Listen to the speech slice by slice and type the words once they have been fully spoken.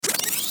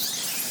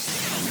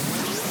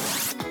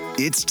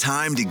It's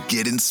time to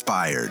get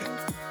inspired.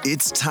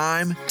 It's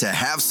time to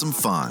have some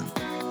fun.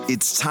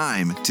 It's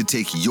time to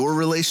take your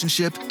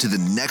relationship to the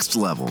next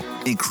level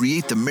and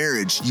create the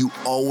marriage you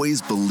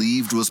always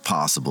believed was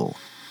possible.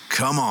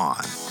 Come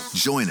on,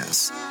 join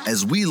us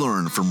as we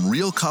learn from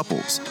real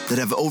couples that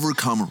have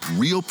overcome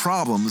real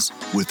problems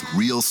with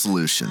real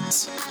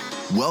solutions.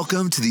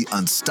 Welcome to the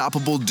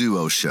Unstoppable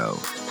Duo Show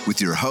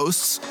with your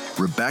hosts,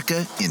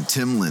 Rebecca and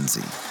Tim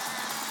Lindsay.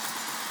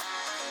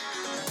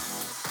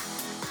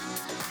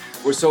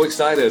 We're so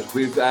excited.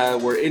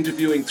 We're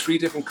interviewing 3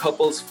 different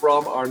couples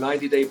from our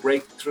 90-day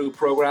breakthrough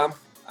program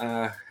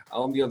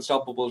on the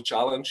Unstoppable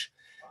Challenge.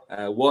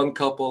 One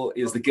couple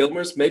is the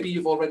Gilmers. Maybe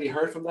you've already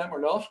heard from them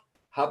or not?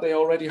 Have they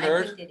already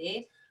heard?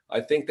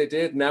 I think they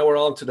did. Now we're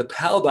on to the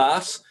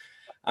Pelbaths.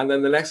 And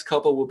then the next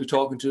couple we'll be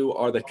talking to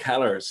are the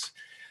Kellers.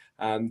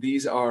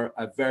 These are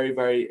a very,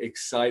 very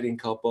exciting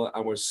couple.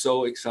 And we're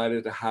so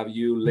excited to have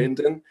you,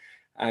 Lynden,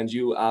 and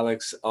you,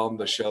 Alex, on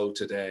the show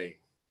today.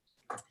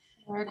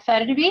 We're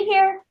excited to be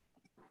here.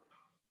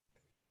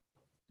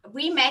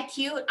 We met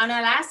you on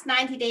our last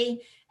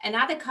 90-day.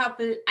 Another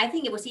couple, I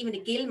think it was even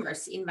the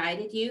Gilmers,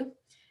 invited you.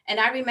 And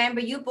I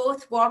remember you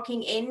both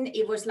walking in.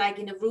 It was like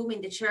in a room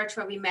in the church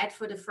where we met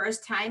for the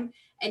first time.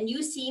 And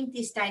you seemed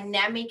this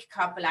dynamic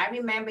couple. I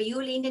remember you,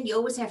 Lynden, you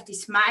always have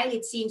this smile.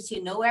 It seems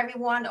you know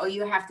everyone, or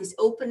you have this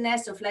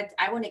openness of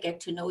I want to get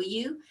to know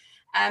you.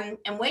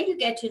 And when you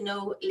get to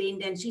know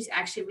Lynden, she's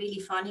actually really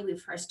funny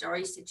with her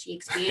stories that she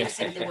experienced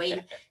and the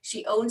way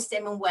she owns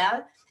them and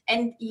well.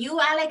 And you,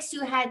 Alex,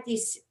 you had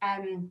this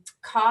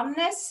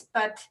calmness,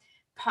 but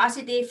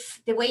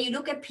positive, the way you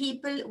look at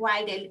people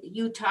while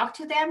you talk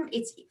to them.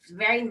 It's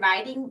very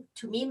inviting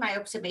to me, my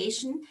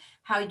observation,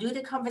 how you do the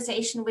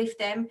conversation with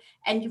them.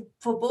 And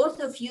for both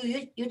of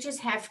you, you just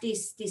have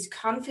this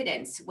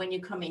confidence when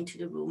you come into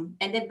the room.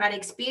 And then by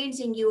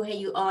experiencing you, hey,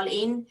 you all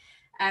in,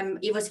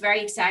 it was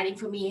very exciting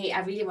for me. Hey,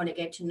 I really want to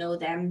get to know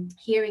them,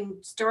 hearing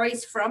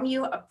stories from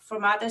you,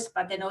 from others,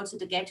 but then also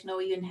to get to know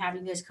you and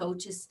having you as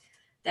coaches.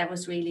 That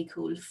was really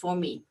cool for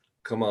me.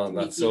 Come on,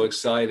 that's so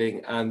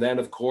exciting. And then,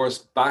 of course,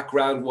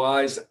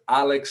 background-wise,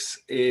 Alex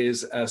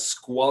is a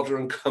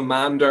squadron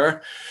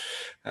commander.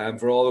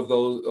 For all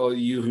of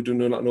you who do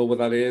not know what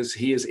that is,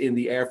 he is in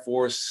the Air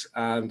Force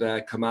and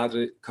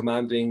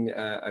commanding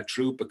a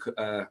troop.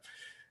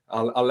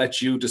 I'll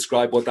let you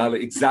describe what that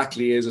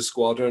exactly is, a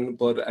squadron,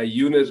 but a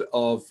unit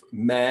of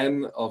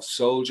men, of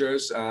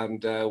soldiers,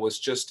 and was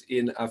just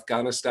in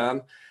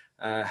Afghanistan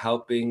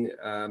helping.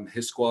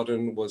 His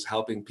squadron was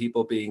helping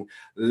people being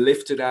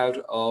lifted out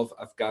of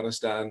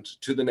Afghanistan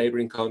to the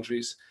neighboring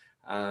countries.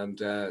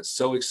 And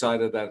so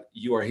excited that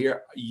you are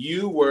here.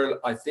 You were,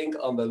 I think,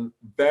 on the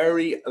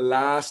very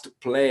last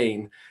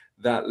plane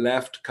that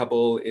left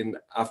Kabul in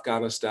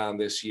Afghanistan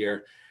this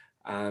year.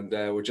 And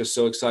we're just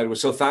so excited. We're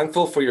so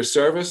thankful for your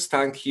service.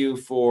 Thank you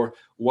for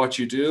what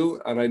you do.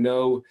 And I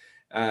know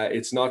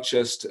it's not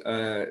just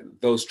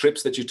those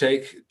trips that you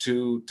take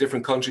to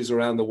different countries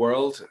around the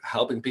world,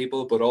 helping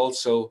people, but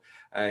also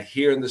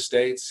here in the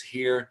States,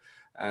 here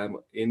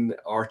in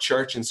our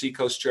church, in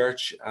Seacoast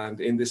Church,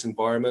 and in this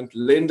environment.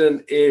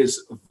 Lynden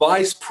is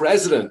Vice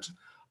President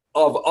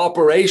of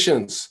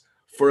Operations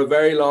for a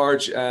very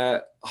large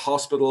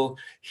hospital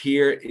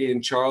here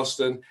in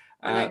Charleston.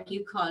 Like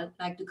to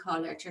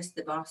call her just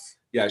the boss.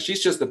 Yeah,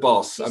 she's just the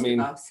boss.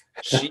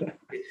 She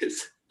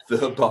is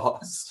the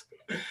boss.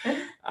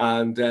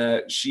 And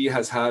she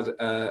has had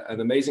an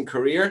amazing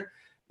career,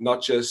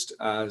 not just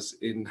as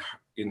in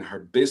her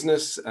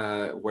business,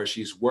 where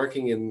she's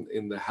working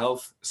in the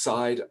health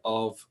side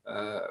of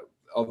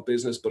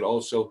business, but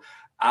also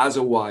as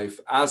a wife,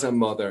 as a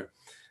mother.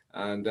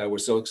 And we're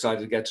so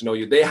excited to get to know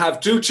you. They have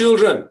 2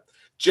 children,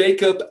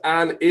 Jacob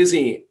and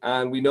Izzy,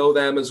 and we know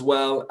them as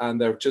well, and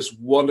they're just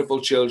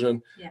wonderful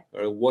children. Yeah.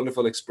 They're a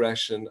wonderful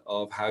expression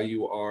of how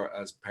you are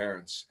as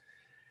parents.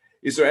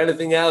 Is there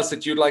anything else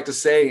that you'd like to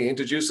say?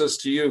 Introduce us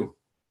to you.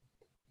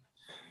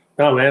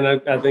 Oh man,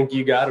 I think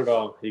you got it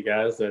all, you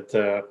guys.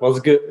 That was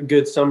a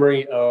good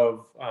summary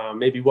of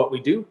maybe what we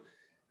do,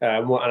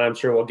 and I'm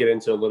sure we'll get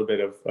into a little bit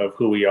of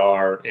who we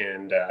are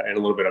and a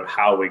little bit of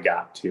how we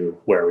got to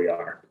where we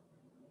are.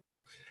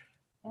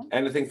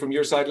 Anything from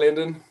your side,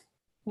 Lynden?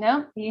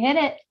 No, you hit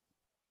it.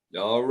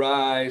 All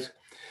right.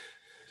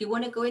 You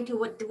want to go into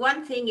what the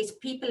one thing is,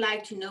 people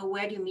like to know,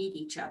 where do you meet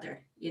each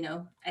other,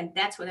 and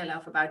that's what I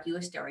love about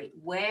your story.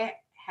 Where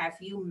have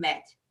you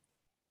met?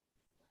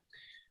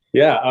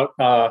 Yeah,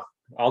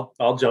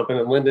 I'll jump in,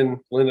 and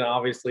Lynden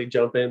obviously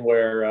jump in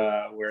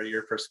where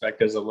your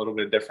perspective is a little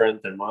bit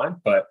different than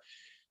mine. But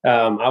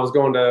I was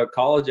going to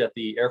college at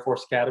the Air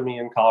Force Academy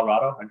in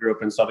Colorado. I grew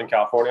up in Southern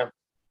California,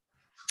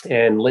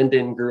 and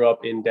Lynden grew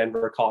up in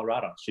Denver,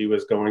 Colorado. She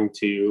was going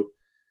to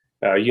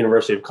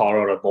University of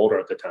Colorado Boulder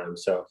at the time.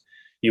 So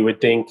you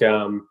would think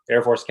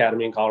Air Force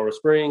Academy in Colorado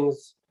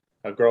Springs,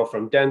 a girl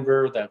from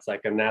Denver, that's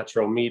like a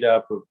natural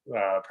meetup,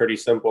 pretty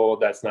simple.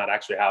 That's not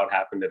actually how it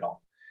happened at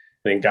all.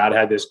 I think God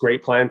had this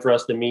great plan for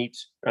us to meet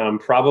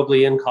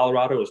probably in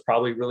Colorado. It was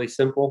probably really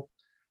simple.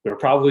 We were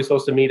probably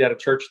supposed to meet at a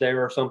church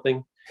there or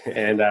something.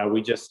 And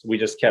we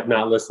just kept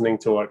not listening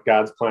to what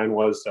God's plan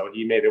was. So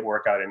he made it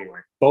work out anyway.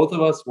 Both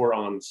of us were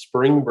on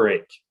spring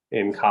break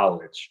in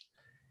college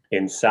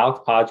in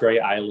South Padre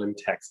Island,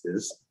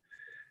 Texas,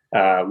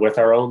 with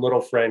our own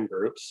little friend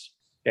groups.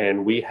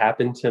 And we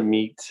happened to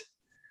meet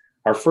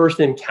our first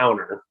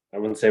encounter. I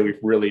wouldn't say we've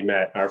really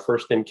met. Our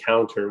first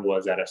encounter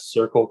was at a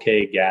Circle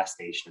K gas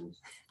station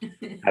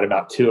at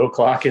about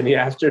 2:00 in the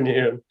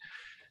afternoon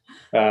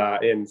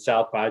in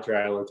South Padre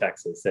Island,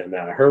 Texas. And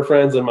her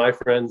friends and my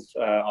friends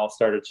all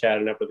started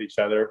chatting up with each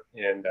other.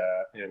 And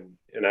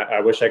I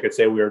wish I could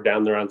say we were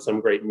down there on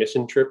some great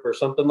mission trip or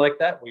something like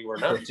that. We were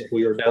not.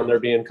 We were down there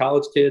being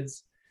college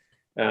kids.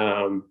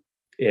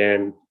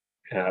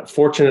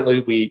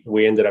 Fortunately,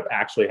 we ended up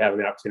actually having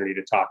the opportunity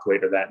to talk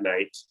later that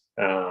night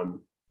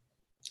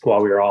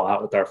while we were all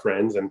out with our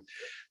friends. And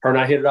her and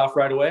I hit it off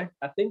right away,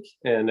 I think.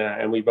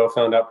 And we both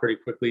found out pretty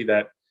quickly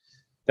that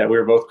we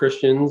were both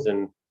Christians.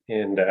 And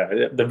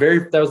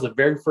that was the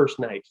very first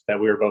night that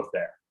we were both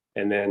there.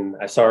 And then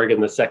I saw her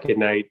again the second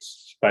night.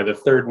 By the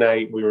third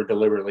night, we were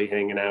deliberately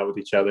hanging out with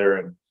each other.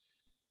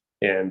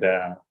 And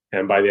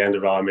by the end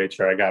of it all, I made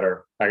sure I got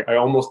her. I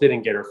almost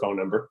didn't get her phone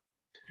number.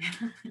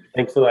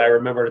 Thankfully, I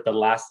remembered at the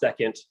last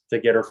second to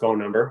get her phone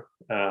number.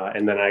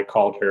 And then I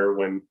called her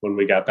when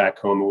we got back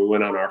home, and we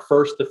went on our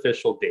first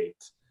official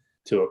date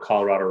to a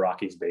Colorado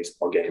Rockies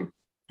baseball game.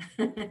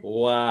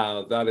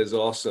 Wow, that is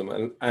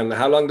awesome. And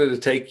how long did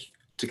it take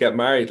to get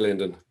married,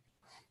 Lynden?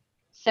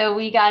 So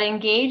we got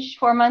engaged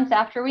 4 months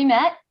after we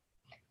met,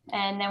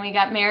 and then we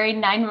got married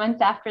 9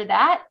 months after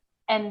that.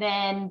 And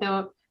then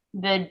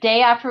the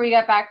day after we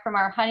got back from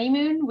our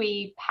honeymoon,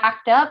 we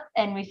packed up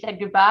and we said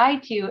goodbye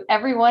to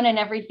everyone and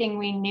everything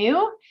we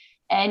knew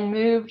and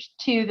moved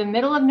to the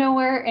middle of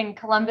nowhere in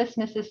Columbus,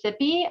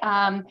 Mississippi.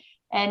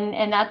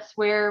 And that's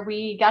where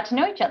we got to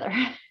know each other.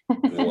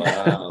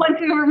 Wow. Once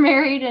we were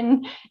married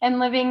and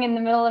living in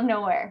the middle of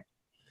nowhere.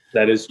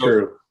 That is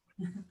true.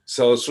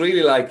 So it's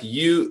really like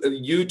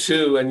you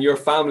two and your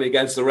family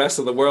against the rest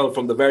of the world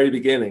from the very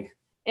beginning.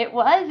 It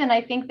was, and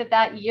I think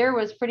that year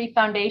was pretty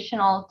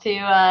foundational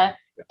to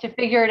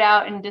figure it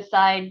out and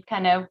decide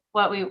kind of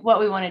what we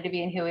wanted to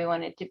be and who we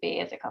wanted to be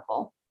as a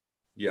couple.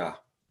 Yeah,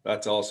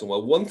 that's awesome.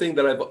 Well, one thing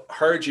that I've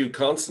heard you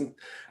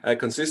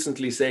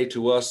consistently say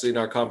to us in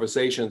our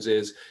conversations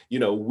is,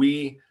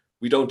 we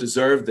don't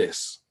deserve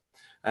this.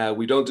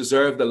 We don't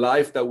deserve the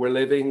life that we're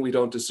living. We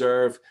don't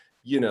deserve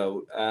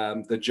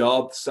the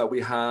jobs that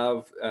we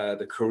have,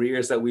 the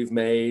careers that we've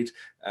made,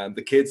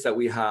 the kids that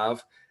we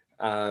have.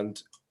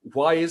 And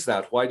why is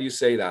that? Why do you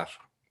say that?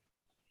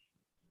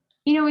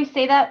 We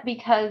say that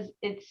because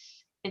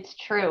it's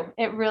true.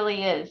 It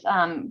really is.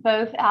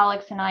 Both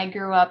Alex and I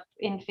grew up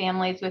in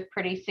families with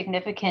pretty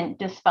significant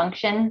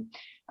dysfunction.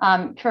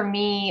 For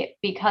me,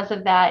 because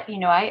of that,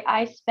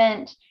 I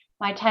spent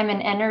my time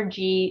and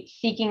energy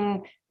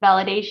seeking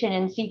validation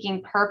and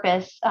seeking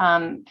purpose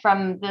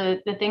from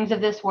the things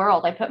of this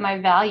world. I put my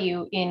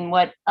value in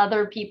what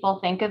other people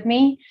think of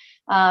me.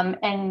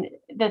 And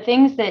the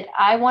things that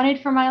I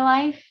wanted for my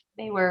life,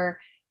 they were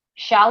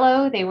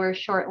shallow, they were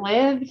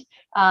short-lived.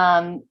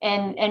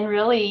 And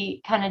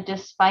really kind of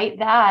despite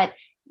that,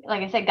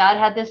 like I said, God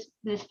had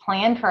this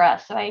plan for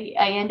us. So I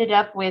ended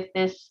up with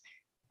this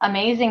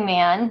amazing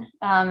man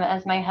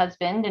as my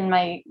husband and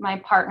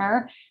my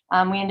partner.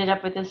 We ended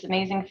up with this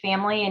amazing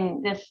family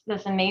and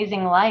this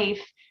amazing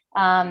life.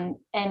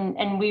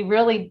 And we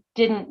really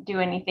didn't do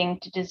anything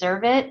to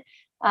deserve it.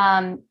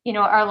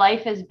 Our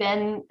life has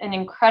been an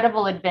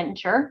incredible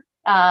adventure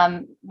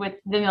with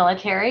the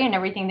military and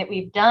everything that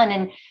we've done.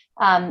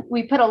 And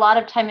we put a lot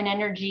of time and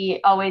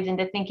energy always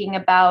into thinking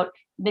about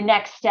the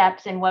next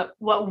steps and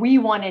what we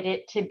wanted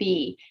it to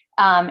be.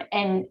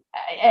 And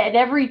at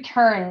every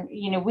turn,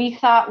 we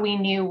thought we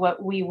knew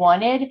what we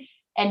wanted.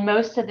 And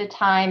most of the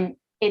time,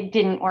 it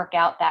didn't work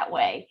out that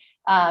way.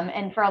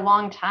 And for a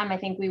long time, I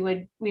think we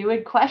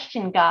would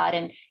question God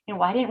and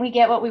why didn't we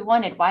get what we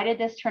wanted? Why did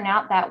this turn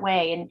out that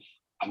way?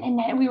 And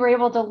then we were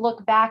able to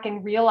look back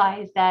and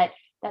realize that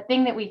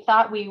thing that we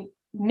thought we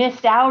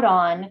missed out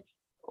on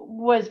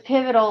was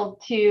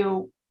pivotal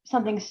to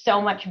something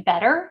so much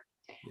better.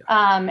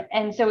 Yeah.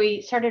 And so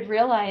we started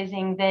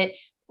realizing that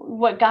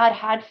what God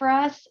had for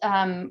us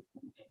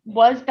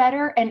was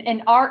better,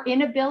 and our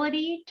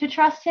inability to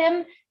trust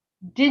him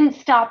didn't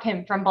stop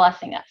him from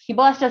blessing us. He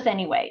blessed us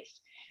anyways.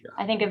 Yeah.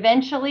 I think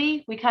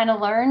eventually we kind of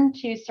learned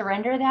to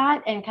surrender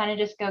that and kind of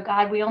just go,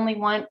 God, we only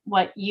want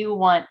what you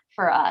want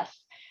for us.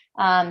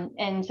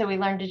 And so we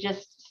learned to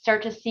just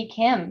start to seek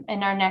him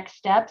in our next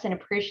steps and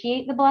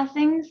appreciate the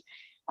blessings.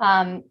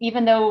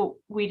 Even though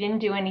we didn't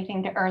do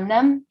anything to earn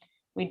them,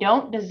 we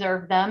don't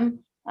deserve them.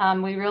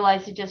 We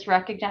realized to just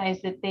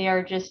recognize that they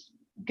are just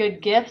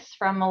good gifts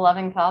from a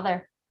loving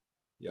Father.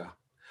 Yeah.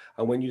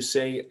 And when you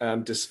say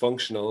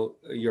dysfunctional,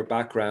 your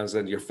backgrounds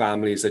and your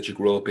families that you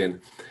grew up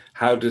in,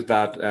 how did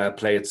that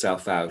play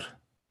itself out?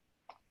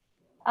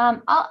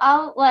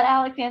 I'll let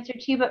Alex answer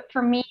too, but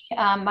for me,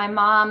 my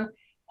mom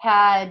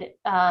had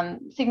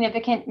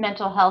significant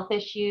mental health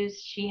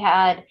issues. She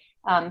had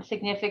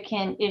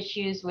significant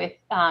issues with,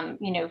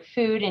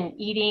 food and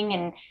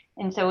eating.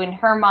 And so in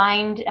her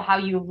mind, how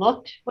you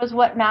looked was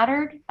what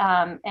mattered.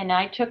 And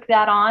I took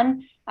that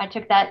on. I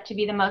took that to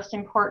be the most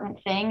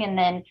important thing. And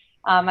then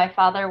my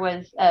father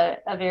was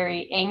a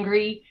very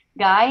angry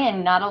guy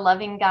and not a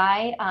loving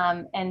guy.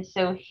 And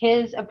so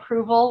his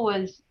approval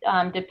was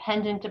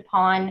dependent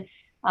upon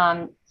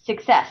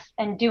success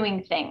and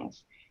doing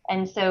things.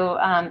 And so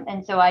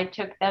I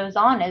took those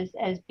on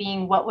as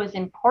being what was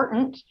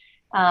important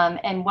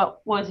and what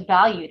was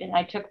valued. And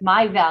I took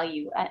my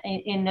value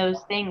in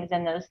those things,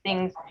 and those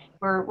things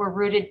were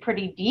rooted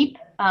pretty deep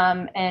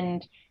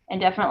and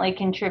definitely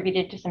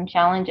contributed to some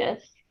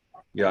challenges.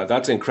 Yeah,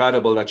 that's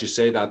incredible that you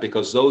say that,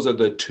 because those are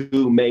the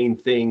two main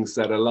things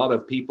that a lot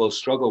of people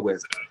struggle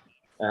with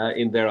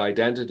in their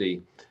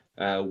identity,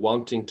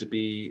 wanting to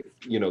be,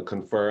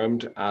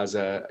 confirmed as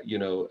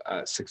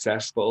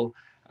successful,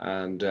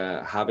 and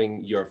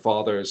having your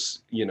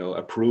father's,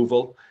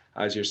 approval,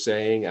 as you're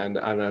saying, and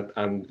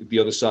the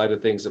other side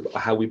of things, of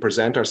how we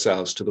present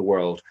ourselves to the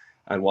world,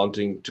 and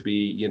wanting to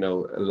be,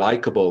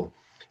 likable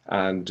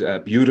and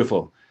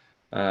beautiful.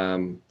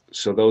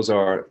 So those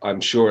are,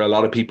 I'm sure a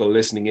lot of people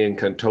listening in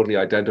can totally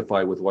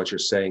identify with what you're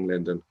saying,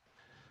 Lynden.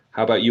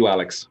 How about you,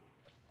 Alex?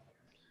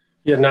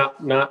 Yeah,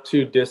 not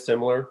too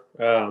dissimilar.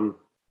 Grew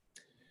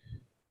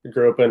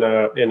up in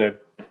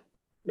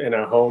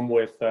a home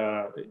with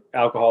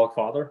alcoholic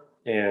father,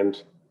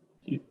 and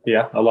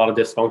yeah, a lot of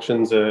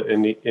dysfunction's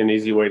an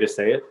easy way to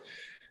say it.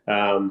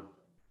 And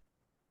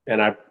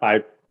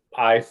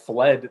I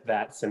fled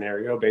that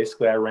scenario.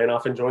 Basically, I ran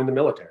off and joined the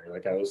military.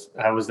 Like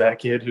I was that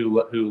kid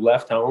who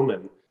left home,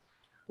 and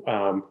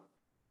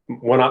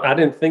when I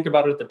didn't think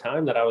about it at the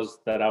time that I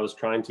was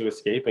trying to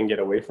escape and get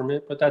away from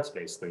it, but that's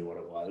basically what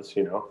it was.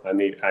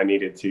 I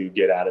needed to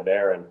get out of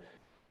there,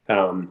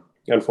 and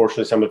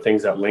unfortunately, some of the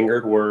things that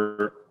lingered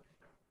were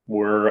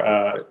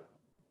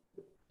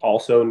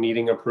also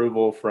needing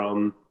approval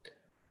from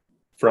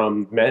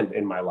men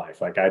in my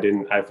life. Like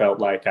I felt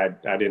like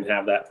I didn't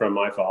have that from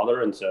my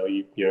father, and so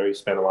you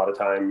spend a lot of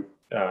time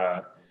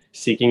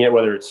seeking it,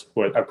 whether it's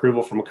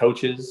approval from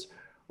coaches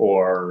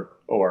or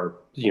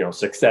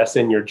success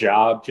in your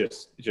job,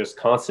 just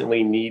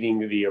constantly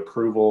needing the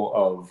approval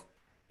of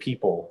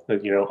people,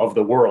 of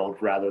the world,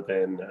 rather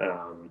than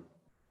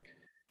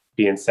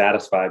being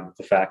satisfied with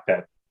the fact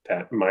that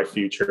my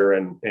future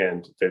and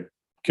the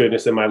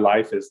goodness in my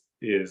life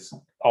is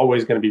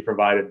always going to be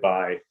provided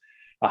by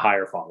a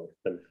higher father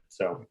than me.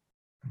 So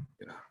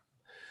yeah,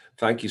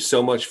 thank you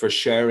so much for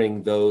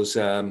sharing those,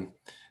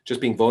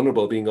 just being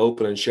vulnerable, being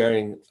open, and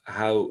sharing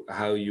how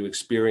you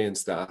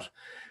experienced that.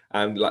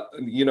 And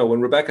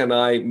when Rebecca and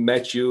I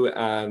met you,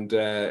 and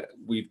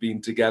we've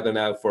been together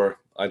now for,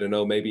 I don't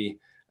know, maybe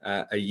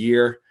a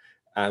year,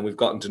 and we've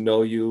gotten to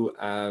know you,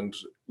 and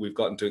we've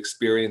gotten to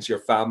experience your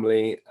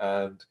family,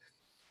 and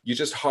you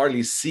just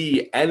hardly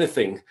see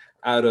anything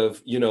out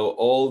of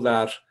all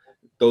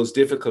those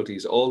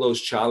difficulties, all those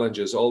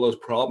challenges, all those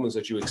problems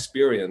that you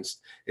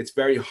experienced. It's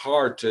very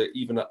hard to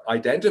even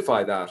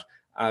identify that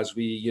as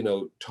we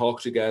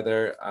talk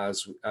together,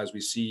 as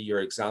we see your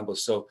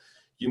examples. So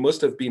you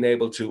must have been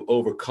able to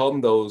overcome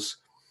those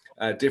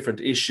different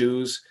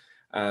issues,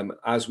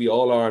 as we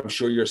all are. I'm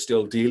sure you're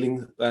still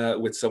dealing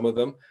with some of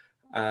them,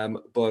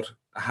 but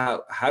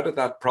how did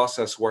that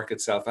process work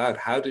itself out?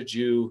 How did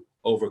you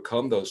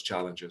overcome those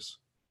challenges?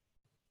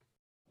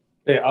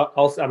 Yeah,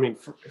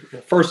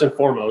 first and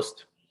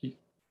foremost,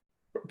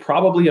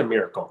 probably a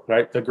miracle,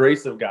 right? The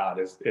grace of God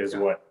is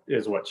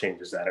what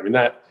changes that. I mean,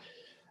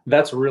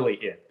 that's really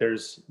it.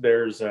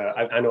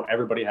 I know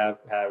everybody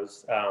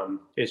has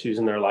issues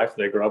in their life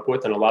that they grow up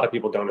with, and a lot of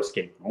people don't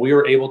escape them. We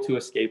were able to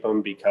escape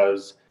them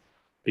because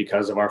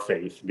of our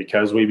faith,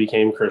 because we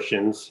became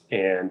Christians,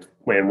 and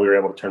when we were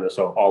able to turn this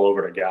all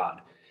over to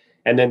God.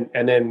 And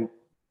then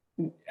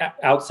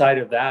outside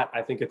of that,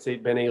 I think it's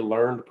been a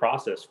learned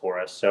process for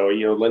us. So,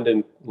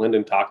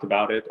 Lynden talked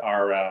about it,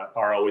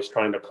 our always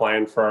trying to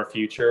plan for our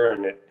future,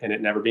 and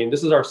it never being.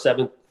 This is our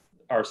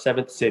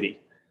seventh city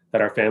that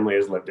our family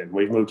has lived in.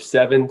 We've moved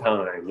 7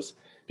 times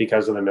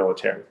because of the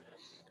military.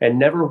 And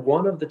never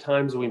one of the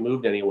times we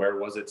moved anywhere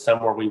was it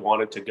somewhere we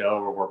wanted to go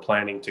or were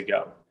planning to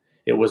go.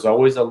 It was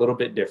always a little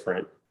bit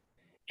different.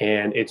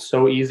 And it's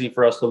so easy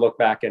for us to look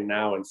back and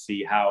now and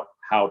see how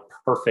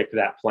perfect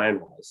that plan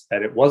was,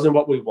 that it wasn't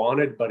what we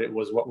wanted, but it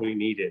was what we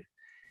needed.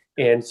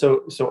 And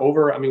so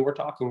over, we're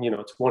talking,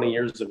 20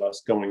 years of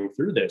us going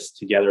through this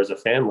together as a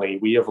family,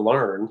 we have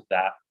learned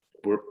that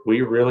we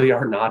really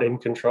are not in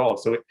control.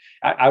 So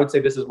I would say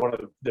this is one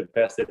of the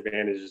best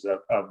advantages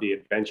of the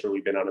adventure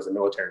we've been on as a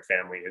military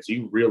family, is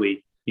you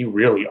really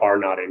are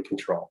not in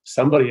control.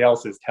 Somebody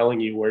else is telling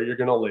you where you're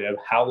going to live,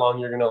 how long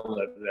you're going to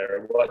live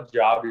there, what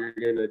job you're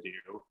going to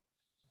do,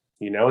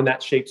 and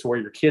that shapes where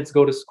your kids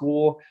go to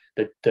school,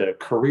 the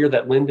career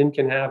that Lynden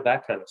can have,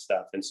 that kind of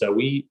stuff. And so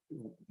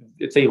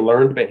it's a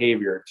learned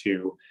behavior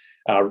to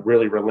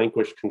really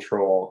relinquish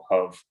control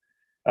of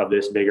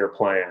this bigger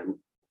plan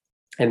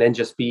and then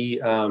just be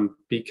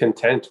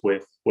content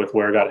with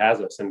where God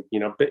has us. And,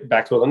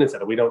 back to what Lynden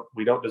said, we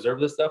don't deserve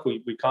this stuff.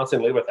 We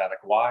constantly live with that.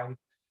 Like,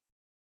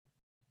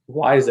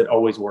 why has it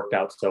always worked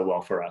out so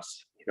well for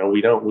us?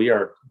 We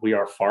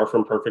are far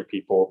from perfect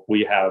people.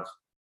 We have,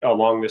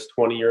 along this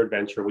 20-year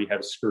adventure, we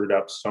have screwed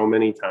up so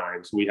many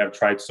times. We have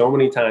tried so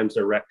many times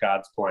to wreck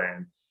God's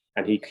plan,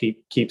 and he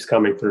keeps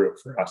coming through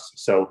for us.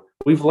 So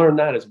we've learned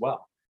that as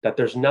well, that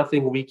there's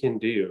nothing we can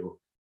do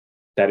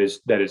that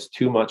is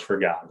too much for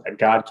God, that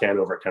God can't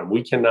overcome.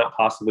 We cannot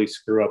possibly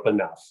screw up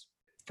enough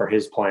for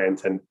his plan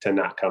to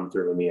not come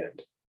through in the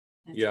end.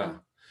 Yeah.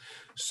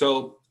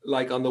 So,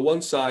 like, on the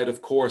one side,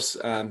 of course,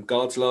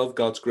 God's love,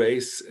 God's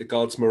grace,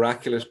 God's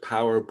miraculous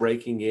power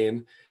breaking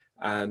in,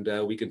 and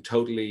we can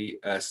totally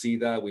see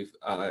that. We've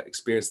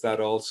experienced that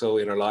also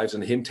in our lives,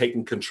 and him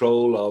taking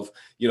control of,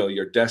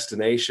 your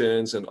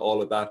destinations and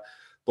all of that.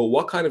 But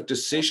what kind of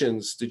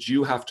decisions did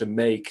you have to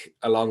make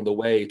along the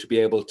way to be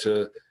able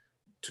to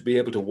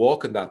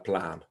walk in that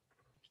plan?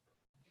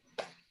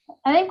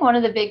 I think one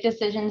of the big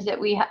decisions that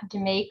we had to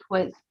make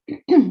was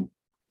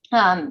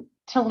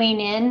to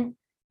lean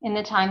in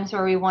the times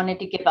where we wanted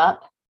to give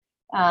up.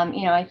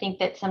 I think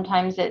that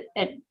sometimes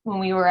when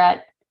we were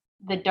at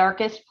the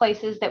darkest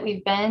places that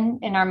we've been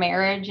in our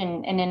marriage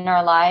and in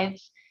our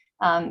lives,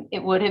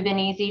 it would have been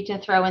easy to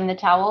throw in the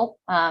towel.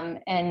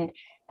 And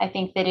I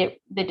think that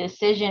the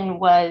decision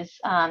was,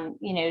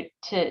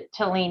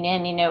 to lean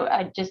in.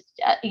 I just,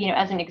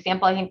 as an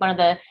example, I think one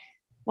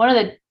of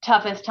the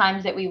toughest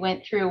times that we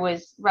went through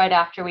was right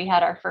after we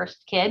had our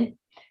first kid.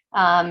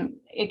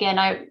 Again,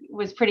 I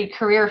was pretty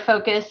career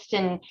focused,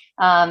 and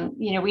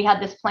we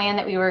had this plan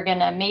that we were going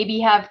to maybe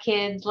have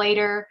kids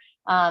later,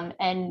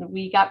 and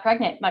we got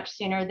pregnant much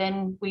sooner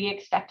than we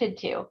expected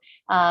to.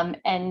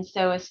 And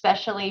so,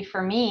 especially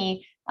for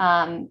me,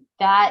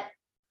 that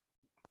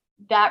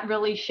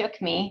really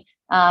shook me.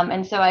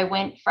 And so I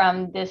went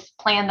from this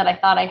plan that I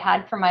thought I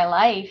had for my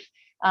life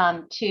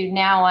to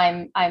now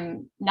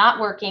I'm not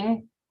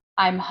working.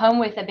 I'm home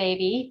with a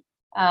baby.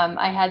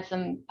 I had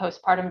some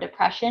postpartum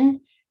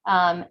depression.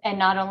 And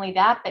not only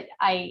that, but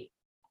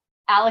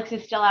Alex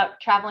is still out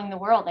traveling the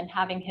world and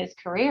having his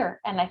career.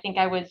 And I think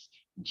I was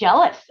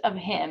jealous of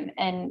him.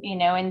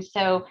 And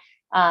so,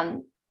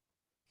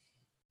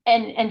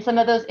 and some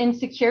of those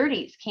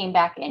insecurities came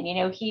back in.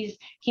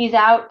 He's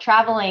out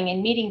traveling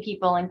and meeting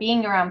people and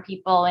being around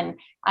people, and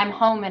I'm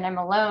home and I'm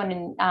alone.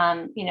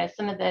 And,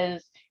 some of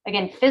those,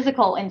 again,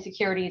 physical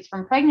insecurities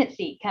from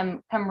pregnancy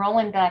come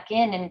rolling back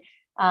in.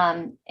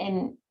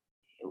 And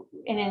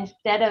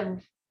instead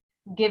of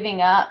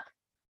giving up,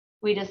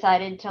 we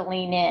decided to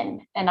lean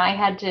in, and I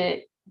had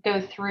to go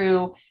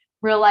through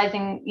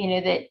realizing,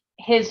 that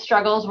his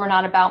struggles were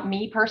not about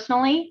me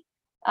personally.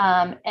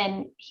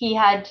 And he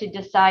had to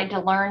decide to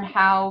learn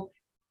how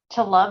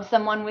to love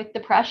someone with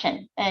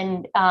depression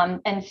and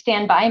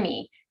stand by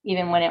me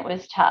even when it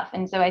was tough.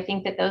 And so I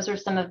think that those are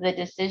some of the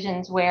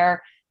decisions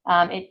where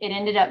it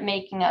ended up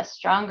making us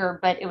stronger,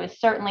 but it was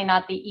certainly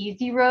not the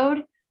easy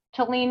road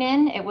to lean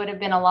in. It would have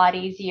been a lot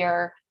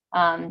easier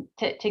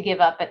to give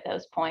up at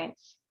those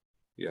points.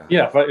 Yeah.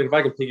 If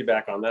I can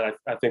piggyback on that,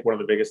 I think one of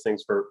the biggest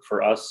things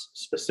for us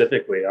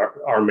specifically,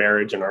 our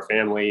marriage and our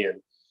family,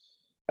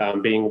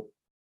 and being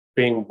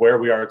where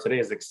we are today,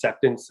 is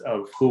acceptance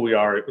of who we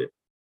are,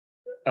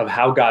 of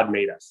how God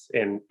made us.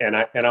 And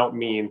I don't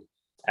mean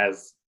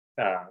as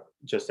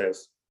just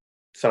as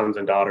sons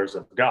and daughters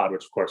of God,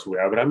 which of course we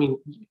are, but I mean,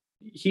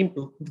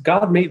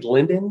 God made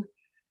Lynden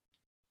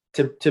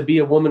to be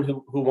a woman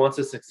who wants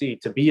to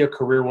succeed, to be a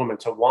career woman,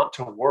 to want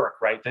to work,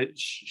 right? That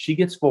she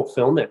gets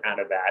fulfillment out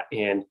of that.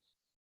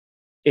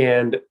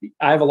 And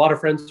I have a lot of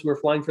friends who are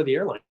flying for the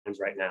airlines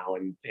right now,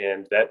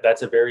 and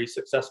that's a very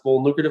successful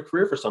and lucrative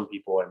career for some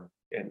people.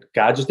 And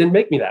God just didn't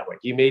make me that way.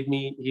 He made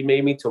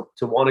me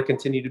to want to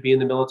continue to be in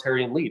the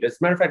military and lead. As a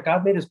matter of fact,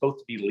 God made us both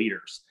to be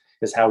leaders,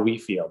 is how we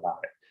feel about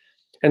it.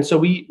 And so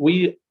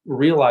we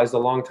realized a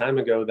long time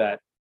ago that,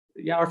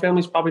 yeah, our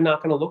family's probably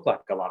not going to look like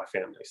a lot of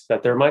families,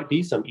 that there might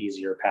be some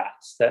easier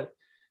paths, that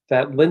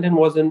Lynden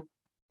wasn't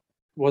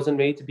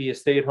made to be a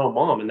stay-at-home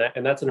mom.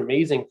 And that's an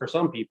amazing for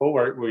some people,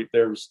 where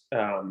there's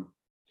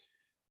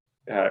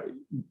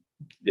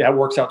that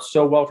works out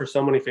so well for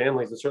so many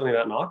families, and certainly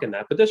not knocking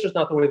that, but that's just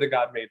not the way that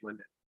God made Lynden.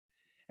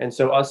 And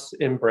so us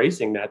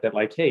embracing that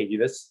like, hey,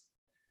 this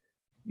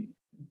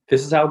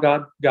is how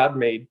God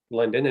made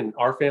Lynden, and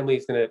our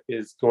family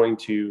is going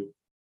to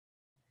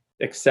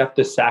accept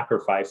the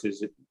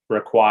sacrifices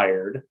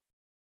required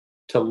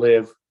to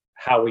live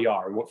how we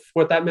are. And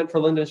what that meant for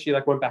Lynden, she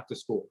went back to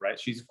school, right?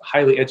 She's a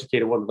highly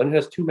educated woman. Lynden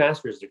has 2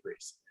 master's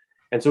degrees.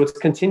 And so it's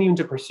continuing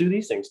to pursue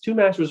these things, 2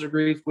 master's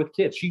degrees with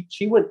kids.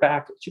 She went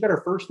back, she got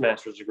her first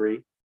master's degree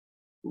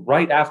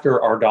right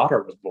after our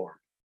daughter was born.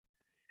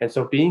 And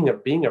so being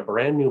a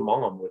brand new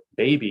mom with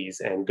babies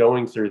and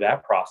going through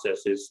that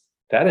process is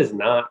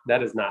not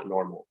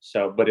normal.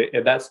 So, but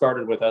that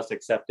started with us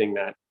accepting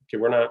that, okay,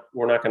 we're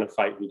not going to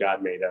fight who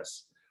God made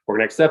us. We're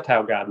going to accept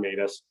how God made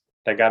us,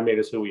 that God made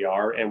us who we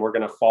are, and we're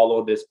going to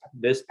follow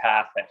this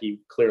path that he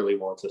clearly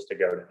wants us to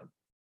go down.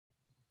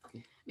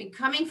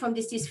 Coming from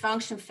these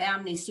dysfunction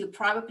families, you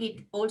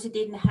probably also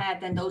didn't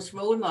have then those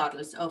role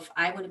models of,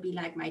 I want to be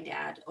like my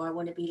dad, or I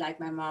want to be like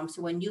my mom.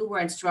 So when you were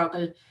in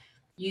struggle,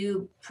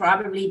 you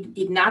probably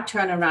did not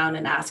turn around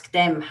and ask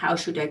them, how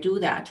should I do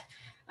that?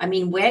 I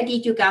mean, where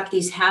did you get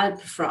this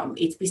help from?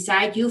 It's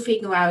beside you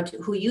figure out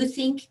who you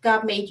think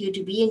God made you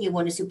to be, and you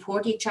want to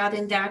support each other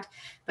in that.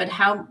 But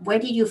where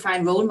did you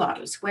find role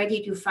models? Where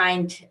did you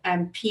find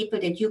people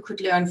that you could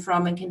learn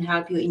from and can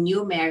help you in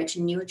your marriage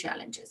and your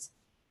challenges?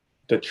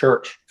 The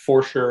church,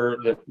 for sure.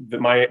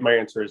 My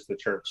answer is the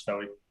church.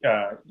 So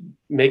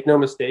make no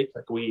mistake,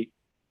 like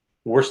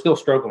we're still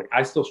struggling.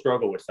 I still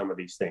struggle with some of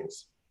these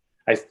things.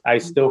 I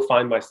still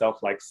find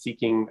myself like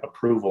seeking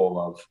approval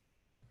of,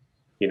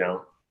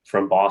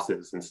 from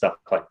bosses and stuff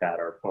like that,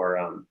 or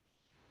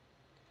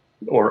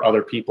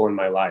other people in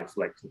my life,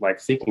 like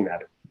seeking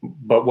that.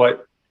 But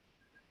what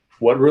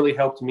really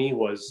helped me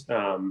was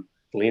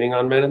leaning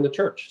on men in the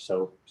church.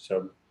 So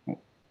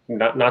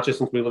not just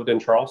since we lived in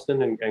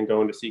Charleston and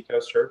going to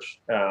Seacoast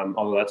Church,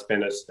 although that's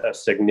been a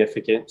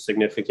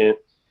significant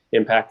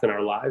impact in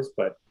our lives,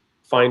 but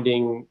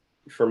finding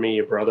for me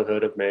a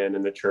brotherhood of men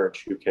in the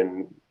church who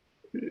can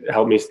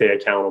help me stay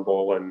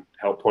accountable and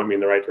help point me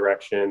in the right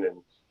direction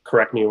and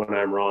correct me when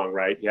I'm wrong,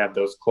 right? You have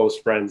those close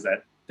friends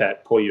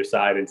that pull you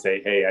aside and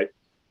say, hey,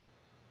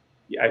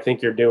 I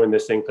think you're doing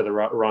this thing for the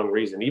wrong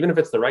reason. Even if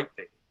it's the right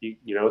thing,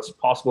 it's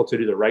possible to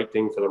do the right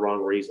thing for the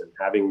wrong reason.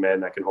 Having men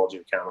that can hold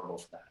you accountable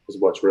for that is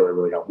what's really,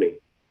 really helped me.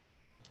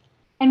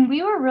 And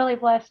we were really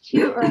blessed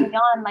too early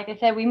on. Like I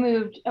said, we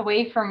moved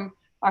away from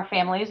our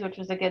families, which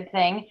was a good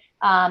thing.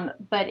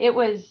 But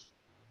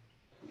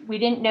we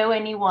didn't know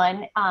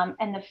anyone.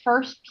 And the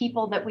first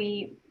people that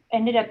we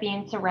ended up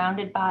being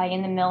surrounded by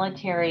in the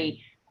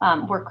military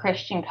were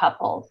Christian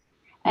couples.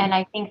 And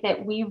I think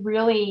that we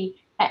really,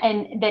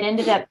 and that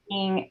ended up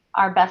being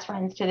our best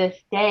friends to this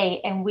day.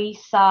 And we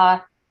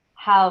saw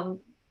how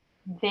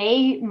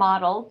they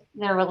modeled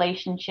their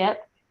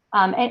relationship,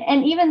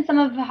 and even some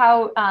of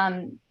how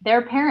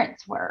their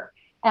parents were.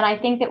 And I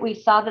think that we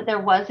saw that there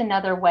was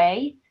another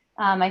way.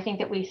 I think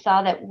that we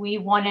saw that we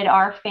wanted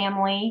our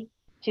family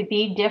to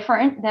be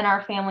different than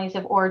our families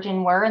of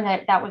origin were,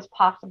 and that was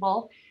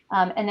possible.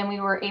 And then we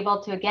were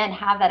able to, again,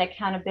 have that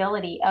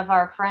accountability of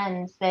our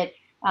friends that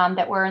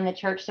were in the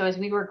church. So as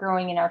we were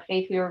growing in our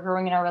faith, we were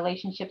growing in our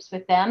relationships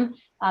with them,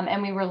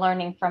 and we were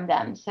learning from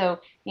them. So,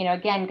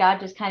 again, God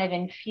just kind of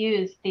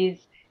infused these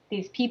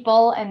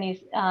people and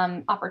these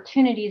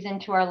opportunities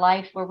into our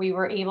life where we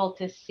were able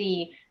to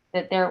see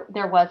that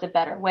there was a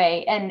better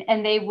way.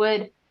 And they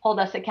would hold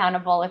us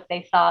accountable if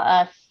they saw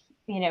us,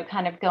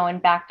 kind of going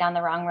back down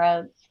the wrong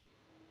roads.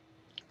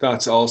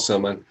 That's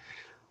awesome. And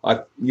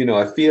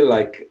I feel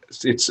like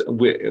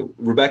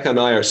Rebecca and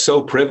I are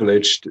so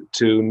privileged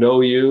to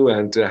know you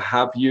and to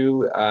have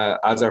you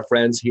as our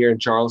friends here in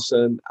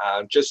Charleston.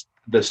 Just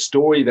the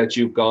story that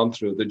you've gone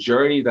through, the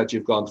journey that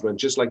you've gone through, and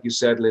just like you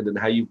said, Lynden,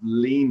 how you've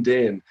leaned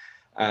in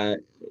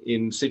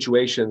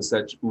situations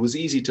that was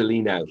easy to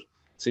lean out,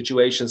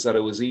 situations that it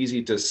was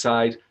easy to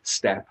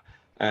sidestep.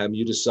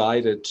 You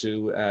decided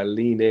to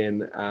lean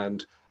in,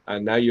 and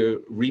now you're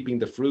reaping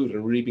the fruit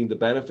and reaping the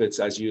benefits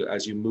as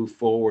you move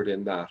forward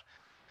in that.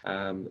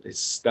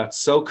 That's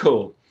so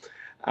cool,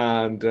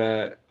 and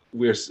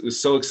we're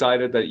so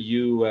excited that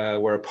you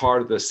were a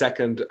part of the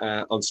second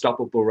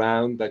unstoppable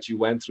round, that you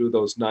went through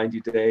those 90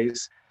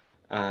 days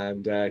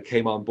and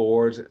came on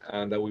board,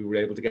 and that we were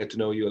able to get to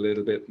know you a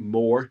little bit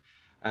more.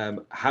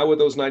 How were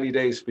those 90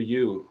 days for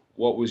you?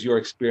 What was your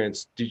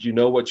experience? Did you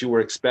know what you were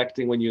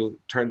expecting when you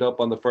turned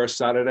up on the first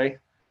Saturday?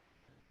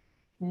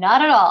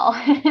 Not at all.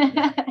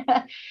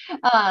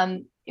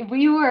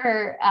 We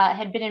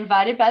had been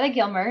invited by the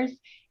Gilmers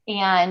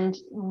and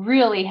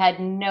really had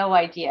no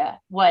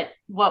idea what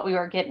we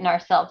were getting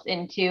ourselves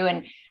into.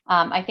 And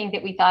I think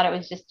that we thought it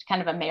was just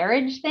kind of a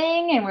marriage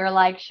thing. And we were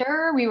like,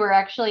 sure. We were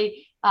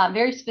actually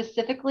very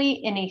specifically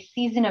in a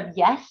season of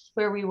yes,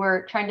 where we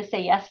were trying to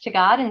say yes to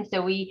God. And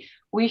so we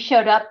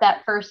showed up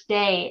that first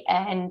day,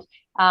 and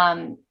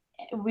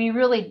we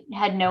really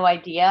had no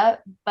idea.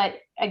 But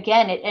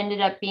again, it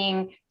ended up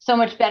being so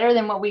much better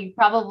than what we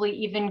probably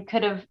even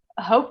could have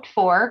hoped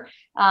for,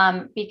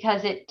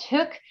 because it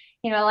took,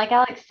 like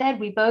Alex said,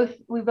 we both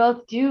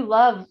do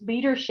love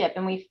leadership,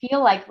 and we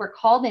feel like we're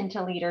called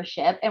into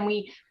leadership, and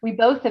we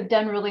both have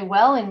done really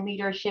well in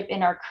leadership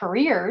in our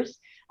careers.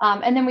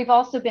 And then we've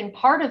also been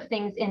part of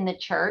things in the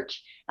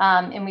church,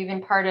 and we've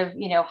been part of,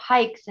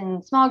 hikes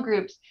and small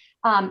groups.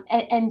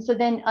 And so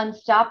then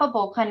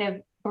Unstoppable kind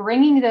of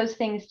bringing those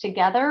things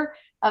together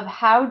of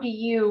how do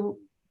you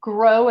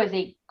grow as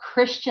a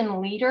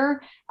Christian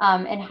leader,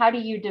 and how do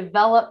you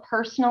develop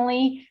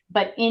personally,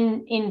 but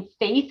in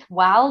faith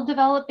while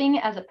developing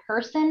as a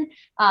person.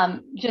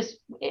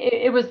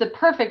 It was the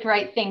perfect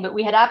right thing, but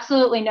we had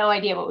absolutely no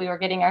idea what we were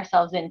getting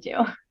ourselves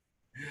into.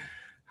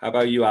 How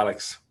about you,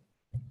 Alex?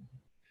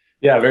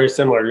 Yeah, very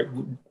similar.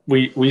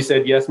 We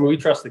said yes. We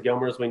trust the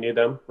Gilmers. We knew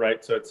them,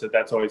 right? So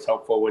that's always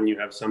helpful when you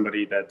have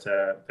somebody that's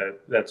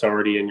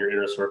already in your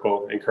inner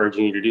circle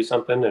encouraging you to do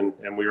something.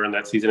 And we were in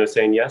that season of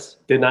saying yes.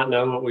 Did not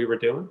know what we were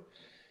doing.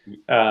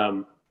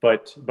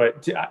 But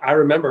I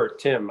remember,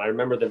 Tim, I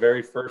remember the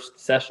very first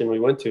session we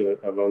went to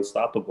of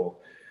Unstoppable,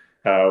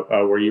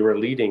 where you were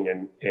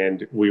leading,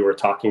 and we were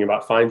talking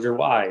about Find Your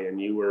Why,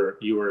 and you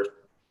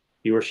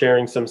were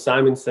sharing some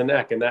Simon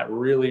Sinek, and that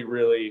really,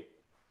 really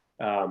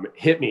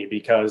hit me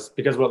because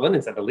what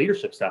Lynden said, the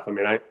leadership stuff. I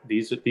mean,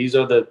 these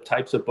are the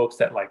types of books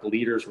that like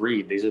leaders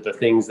read. These are the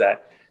things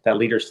that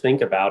leaders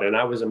think about, and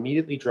I was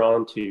immediately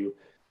drawn to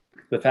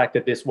the fact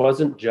that this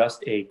wasn't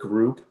just a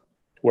group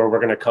where we're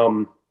going to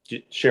come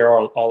share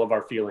all of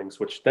our feelings,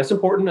 which that's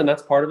important and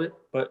that's part of it,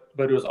 but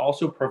it was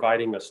also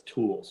providing us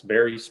tools,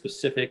 very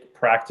specific,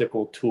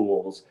 practical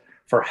tools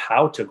for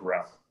how to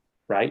grow,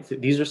 right?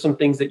 These are some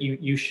things that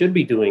you should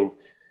be doing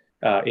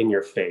in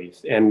your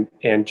faith. And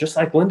just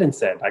like Lynden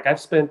said, like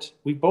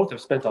we both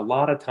have spent a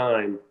lot of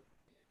time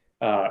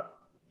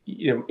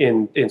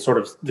in sort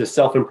of the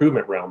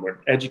self-improvement realm, where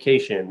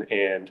education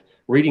and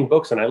reading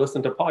books, and I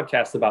listen to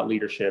podcasts about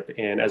leadership,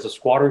 and as a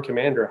squadron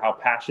commander, how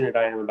passionate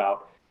I am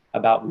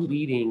about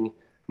leading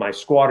my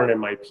squadron and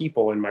my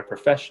people and my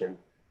profession.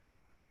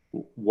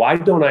 Why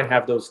don't I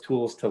have those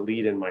tools to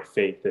lead in my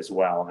faith as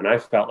well? And I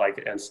felt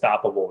like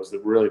Unstoppable was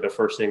really the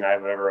first thing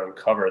I've ever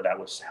uncovered that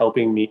was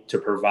helping me to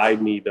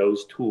provide me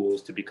those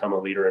tools to become a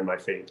leader in my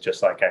faith,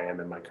 just like I am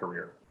in my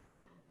career.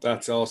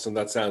 That's awesome.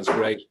 That sounds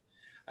great.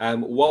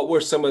 What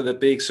were some of the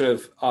big sort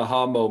of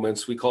aha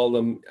moments? We call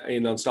them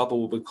in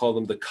Unstoppable, we call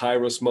them the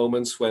Kairos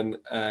moments, when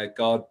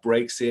God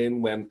breaks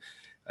in, when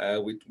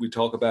we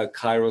talk about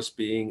Kairos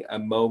being a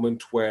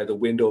moment where the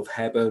window of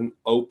heaven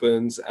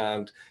opens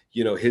and,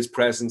 his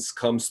presence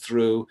comes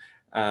through,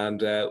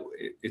 and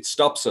it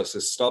stops us.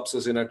 It stops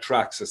us in our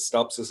tracks. It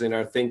stops us in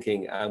our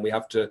thinking. And we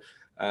have to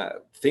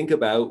think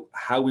about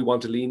how we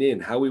want to lean in,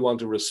 how we want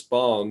to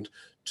respond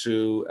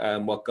to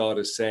what God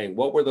is saying.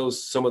 What were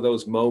some of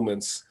those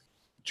moments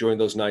during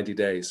those 90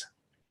 days?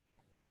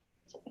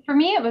 For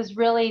me, it was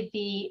really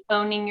the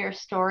owning your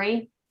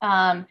story.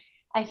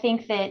 I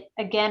think that,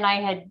 again,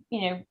 I had,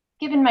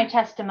 given my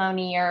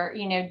testimony, or,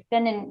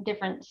 been in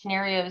different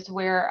scenarios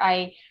where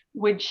I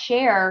would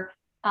share,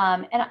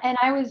 and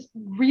I was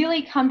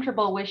really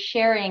comfortable with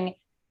sharing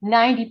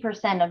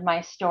 90% of my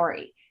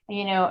story.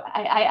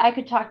 I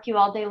could talk to you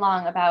all day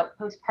long about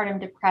postpartum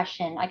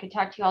depression. I could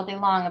talk to you all day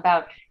long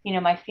about,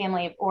 my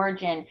family of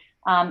origin.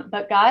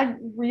 But God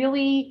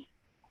really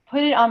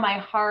put it on my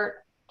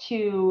heart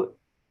to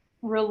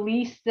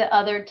release the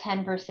other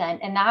 10%.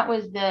 And that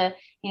was the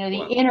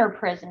inner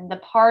prison, the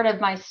part of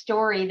my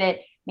story that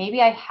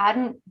maybe I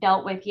hadn't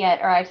dealt with yet,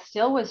 or I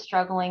still was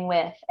struggling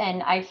with,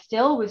 and I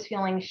still was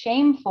feeling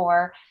shame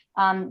for.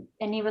 And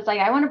he was like,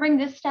 I want to bring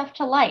this stuff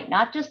to light,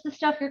 not just the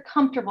stuff you're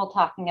comfortable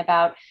talking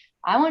about.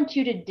 I want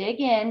you to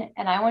dig in,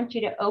 and I want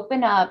you to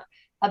open up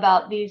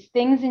about these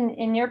things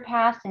in your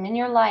past and in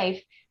your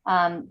life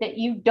that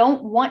you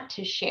don't want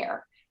to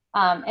share.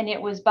 And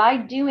it was by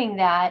doing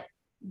that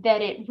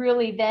it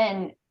really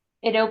then,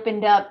 it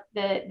opened up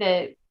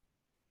the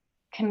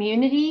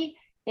community,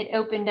 it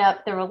opened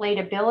up the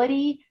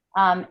relatability,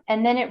 and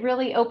then it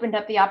really opened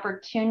up the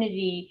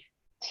opportunity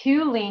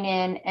to lean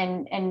in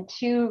and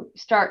to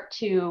start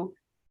to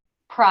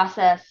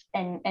process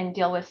and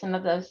deal with some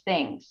of those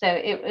things. So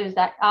it was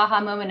that aha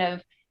moment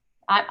of,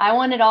 I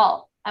want it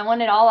all. I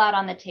want it all out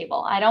on the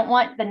table. I don't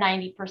want the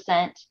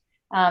 90%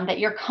 that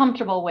you're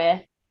comfortable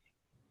with.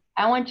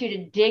 I want you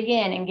to dig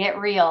in and get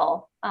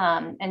real.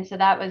 And so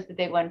that was the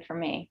big one for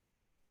me.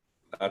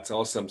 That's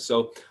awesome.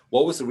 So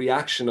what was the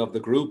reaction of the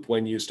group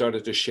when you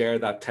started to share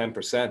that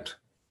 10%?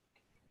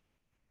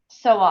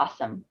 So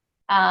awesome.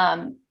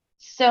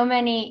 So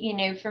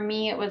many, for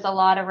me, it was a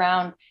lot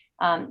around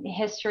the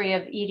history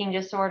of eating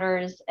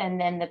disorders,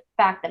 and then the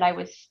fact that I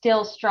was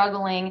still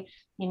struggling,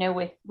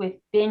 with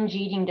binge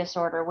eating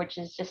disorder, which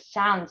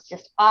sounds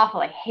just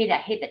awful. I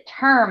hate the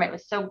term. It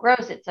was so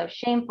gross. It's so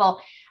shameful.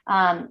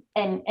 And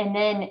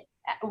then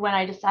when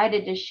I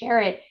decided to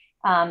share it,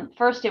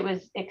 first it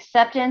was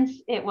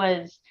acceptance, it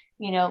was,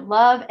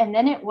 love. And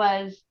then it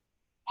was,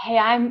 hey,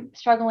 I'm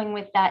struggling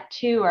with that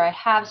too, or I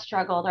have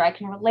struggled, or I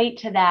can relate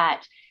to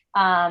that.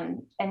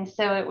 And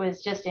so it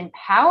was just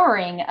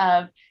empowering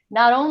of,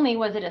 not only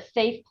was it a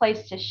safe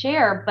place to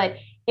share, but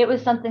it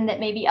was something that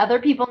maybe other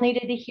people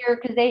needed to hear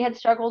because they had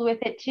struggled with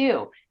it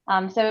too.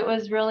 So it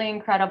was really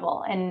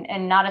incredible.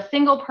 And not a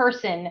single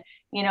person,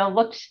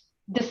 looked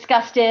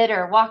disgusted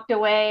or walked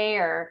away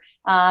or,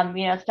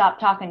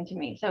 stopped talking to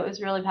me. So it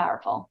was really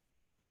powerful.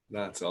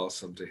 That's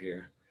awesome to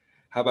hear.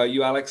 How about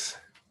you, Alex?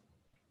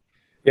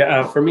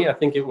 Yeah, for me, I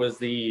think it was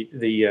the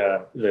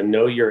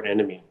know your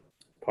enemy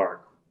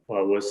part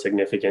was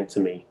significant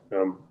to me.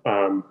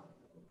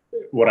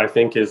 What I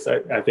think is,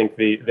 I think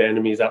the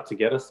enemy is out to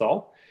get us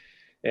all,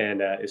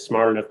 and is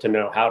smart enough to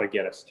know how to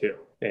get us too.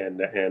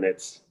 And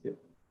it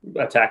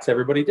attacks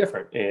everybody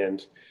different.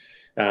 And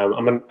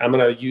I'm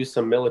gonna use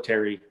some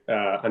military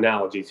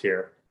analogies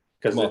here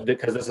because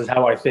this is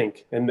how I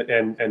think, and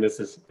this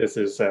is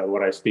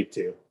what I speak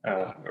to,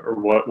 or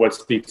what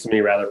speaks to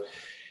me rather.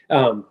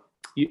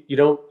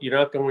 You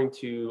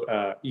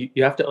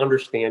have to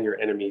understand your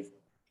enemy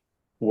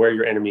where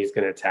your enemy is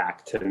going to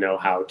attack, to know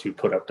how to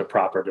put up the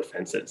proper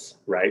defenses,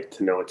 right?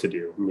 To know what to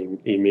do. I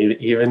mean,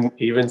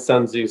 even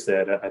Sun Tzu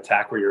said,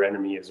 attack where your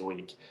enemy is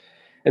weak.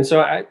 And so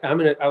I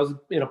was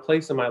in a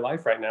place in my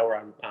life right now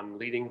where I'm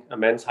leading a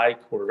men's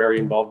hike. We're very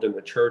involved in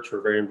the church. We're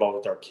very involved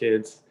with our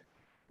kids.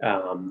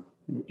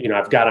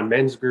 I've got a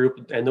men's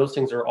group, and those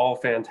things are all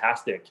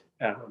fantastic.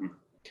 And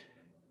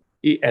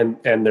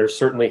they're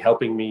certainly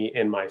helping me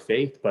in my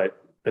faith, but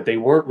they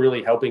weren't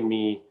really helping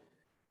me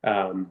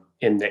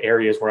in the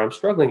areas where I'm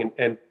struggling,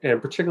 and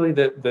particularly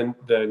the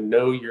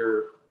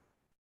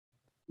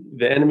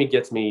enemy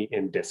gets me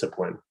in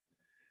discipline.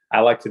 I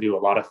like to do a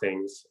lot of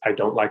things. I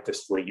don't like to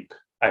sleep.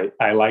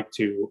 I like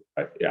to,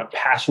 I'm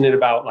passionate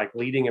about like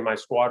leading in my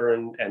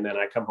squadron, and then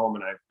I come home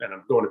and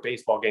I'm going to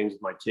baseball games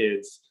with my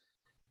kids,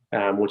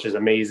 which is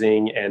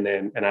amazing.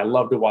 And I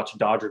love to watch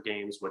Dodger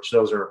games, which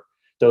those are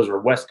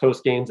West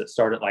Coast games that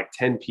start at like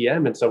 10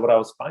 p.m. And so what I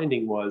was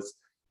finding was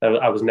that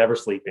I was never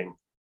sleeping.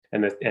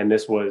 And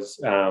this was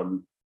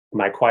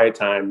my quiet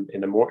time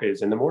in the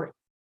morning.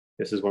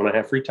 This is when I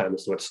have free time.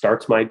 This is what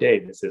starts my day.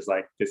 This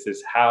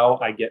is how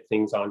I get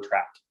things on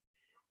track.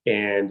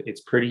 And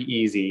it's pretty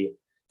easy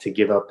to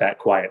give up that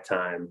quiet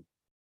time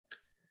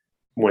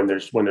when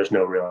there's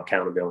no real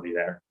accountability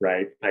there,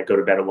 right? I go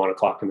to bed at 1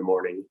 o'clock in the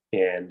morning,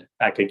 and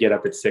I could get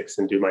up at 6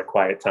 and do my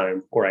quiet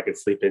time, or I could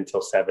sleep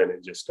until 7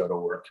 and just go to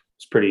work.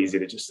 It's pretty easy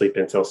to just sleep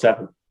until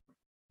 7.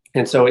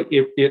 And so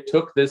it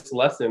took this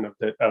lesson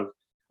of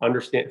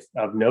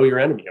know your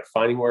enemy, of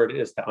finding where it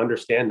is, to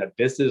understand that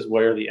this is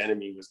where the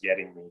enemy was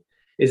getting me.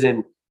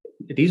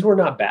 These were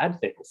not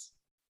bad things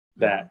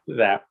that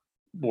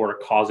were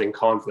causing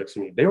conflicts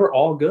for me. They were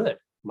all good.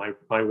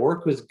 My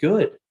work was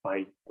good.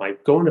 My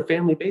going to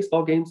family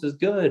baseball games is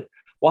good.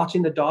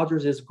 Watching the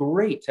Dodgers is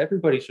great.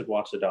 Everybody should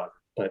watch the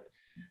Dodgers.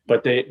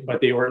 But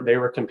they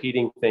were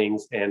competing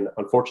things, and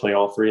unfortunately,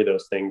 all three of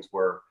those things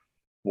were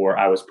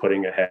I was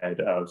putting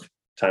ahead of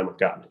time with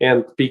God.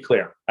 And be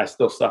clear, I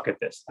still suck at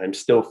this. I'm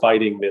still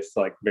fighting this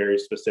like very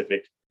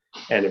specific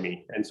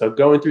enemy. And so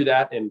going through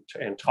that and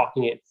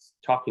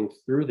talking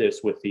through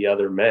this with the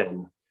other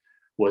men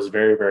was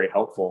very, very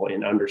helpful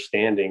in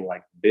understanding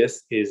like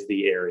this is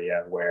the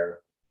area where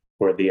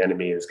the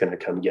enemy is going to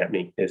come get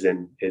me, is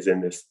in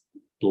this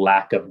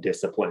lack of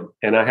discipline.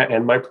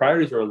 And my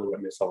priorities are a little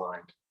bit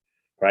misaligned,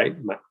 right?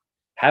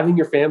 Having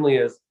your family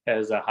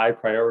as a high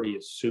priority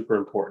is super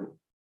important.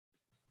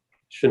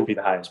 Shouldn't be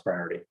the highest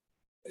priority.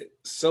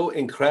 So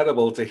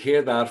incredible to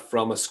hear that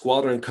from a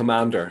squadron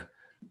commander.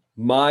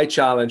 My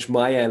challenge,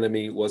 my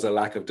enemy was a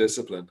lack of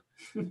discipline.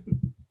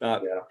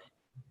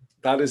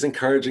 That is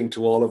encouraging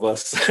to all of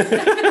us.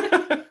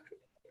 I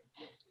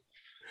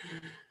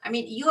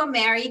mean, you are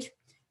married,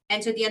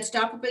 and so the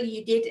Unstoppable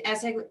you did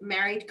as a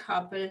married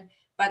couple,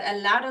 but a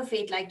lot of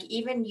it, like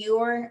even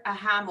your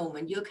aha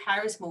moment, your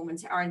kairos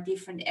moments are in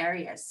different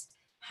areas.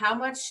 How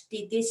much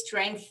did this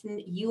strengthen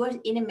you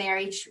in a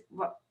marriage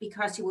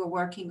because you were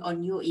working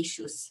on your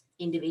issues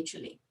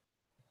individually?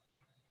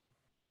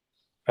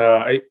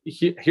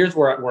 Here's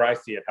where I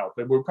see it help.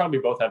 And we probably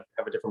both have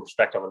a different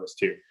perspective on this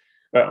too.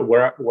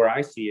 Where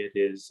I see it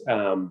is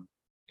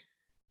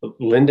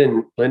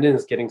Lynden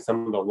is getting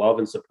some of the love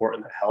and support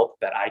and the help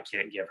that I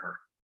can't give her.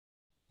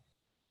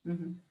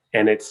 Mm-hmm.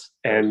 And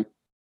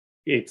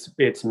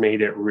it's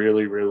made it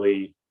really,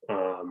 really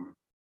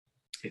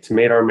it's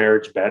made our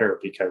marriage better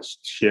because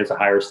she has a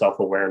higher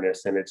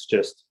self-awareness, and it's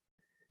just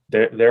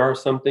there are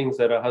some things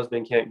that a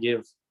husband can't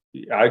give.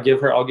 I'll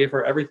give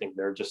her everything.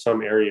 There are just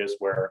some areas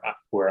where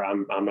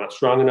I'm not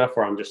strong enough,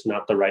 or I'm just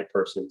not the right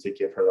person to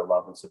give her the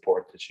love and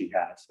support that she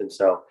has. And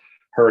so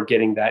her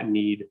getting that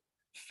need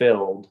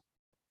filled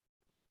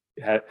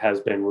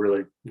has been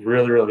really,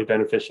 really, really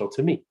beneficial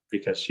to me,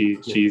 because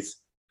she's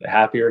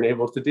happier and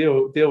able to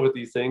deal with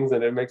these things,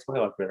 and it makes my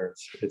life better.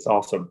 It's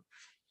awesome.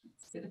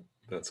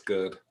 That's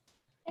good.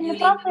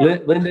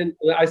 Lynden,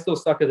 I still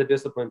suck at the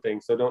discipline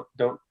thing, so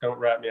don't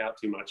rat me out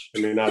too much. I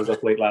mean, I was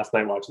up late last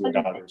night watching the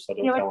Dodgers, so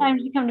don't tell me. What time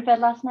did you come to bed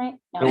last night?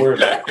 No. Don't worry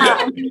about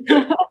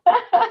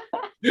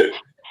it.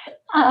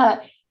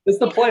 It's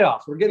the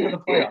playoffs. We're getting to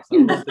the playoffs. I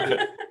don't know what to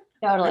do.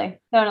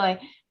 Totally.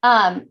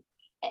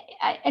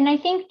 And I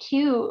think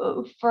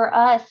too, for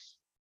us,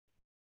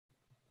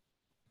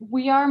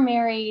 we are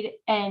married,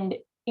 and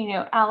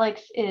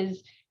Alex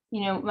is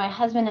my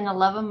husband and the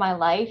love of my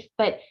life,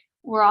 but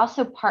we're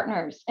also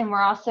partners, and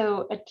we're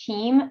also a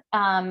team.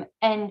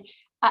 And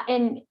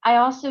I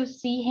also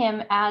see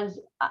him as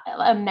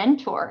a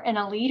mentor and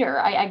a leader.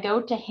 I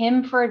go to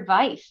him for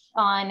advice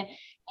on,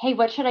 hey,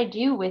 what should I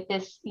do with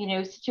this,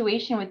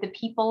 situation with the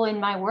people in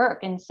my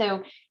work? And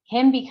so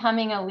him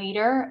becoming a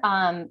leader,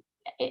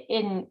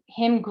 in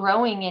him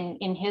growing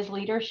in his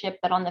leadership,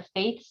 but on the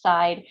faith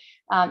side,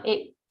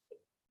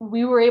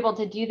 we were able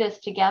to do this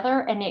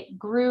together, and it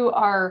grew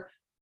our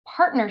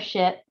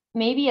partnership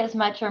maybe as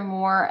much or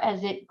more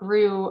as it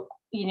grew,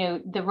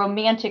 the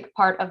romantic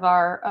part of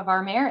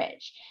our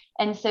marriage.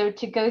 And so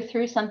to go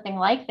through something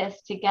like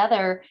this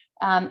together,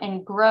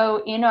 and grow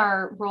in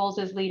our roles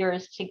as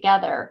leaders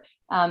together,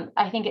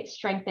 I think it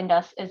strengthened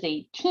us as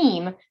a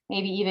team,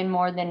 maybe even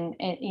more than,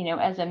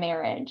 as a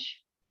marriage.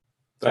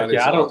 I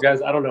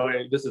don't know.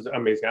 This is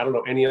amazing. I don't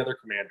know any other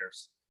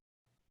commanders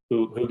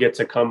who get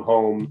to come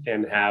home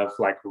and have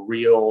like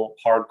real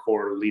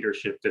hardcore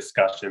leadership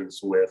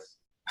discussions with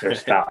their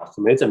spouse.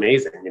 I mean, it's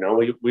amazing.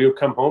 We would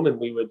come home and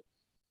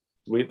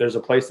there's a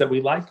place that we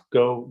like,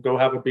 go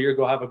have a beer,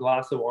 go have a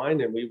glass of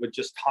wine, and we would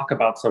just talk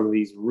about some of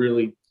these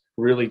really,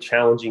 really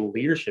challenging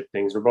leadership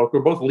things. We're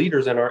both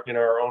leaders in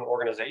our own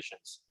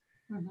organizations,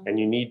 and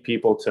you need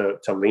people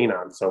to lean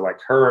on. So like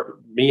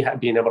me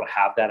being able to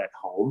have that at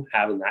home,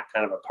 having that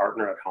kind of a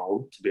partner at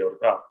home to be able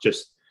to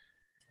just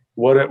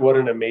what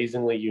an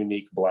amazingly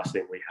unique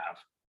blessing we have.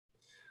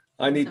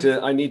 I need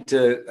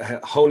to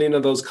hone in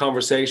on those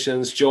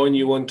conversations, join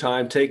you one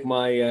time, take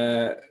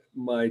my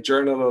my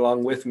journal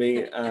along with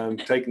me and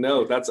take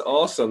note. That's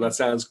awesome. That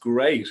sounds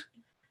great.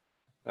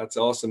 That's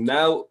awesome.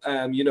 Now,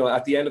 at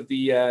the end of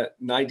the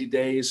 90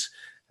 days,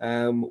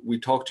 we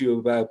talked to you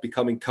about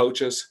becoming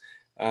coaches.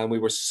 We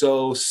were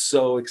so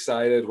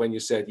excited when you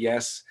said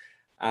yes.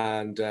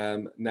 And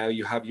now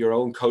you have your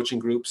own coaching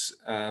groups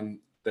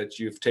that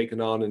you've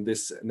taken on in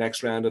this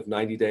next round of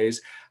 90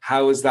 days.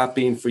 How has that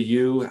been for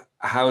you?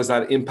 How has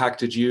that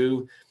impacted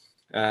you?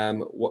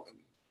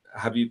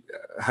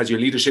 Has your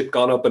leadership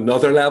gone up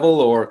another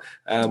level, or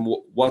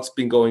what's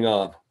been going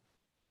on?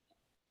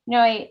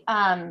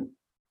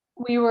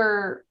 We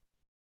were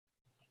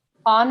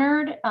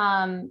honored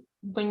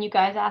when you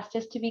guys asked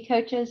us to be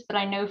coaches, but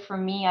I know for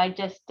me, I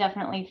just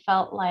definitely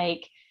felt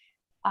like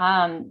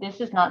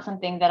this is not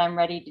something that I'm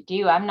ready to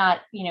do. I'm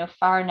not,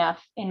 far enough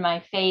in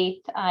my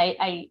faith.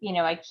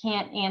 I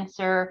can't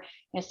answer,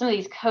 some of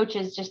these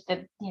coaches, just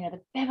the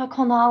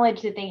biblical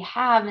knowledge that they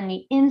have and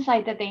the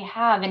insight that they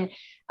have. And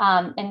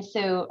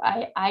so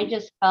I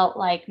just felt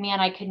like, man,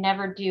 I could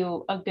never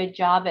do a good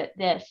job at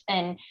this.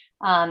 And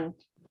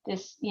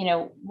this,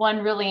 one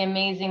really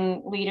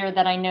amazing leader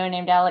that I know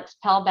named Alex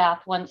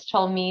Pelbath once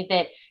told me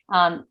that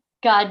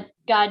God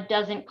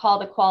doesn't call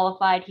the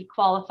qualified, he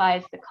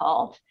qualifies the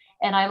called.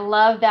 And I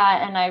love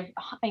that. And I've,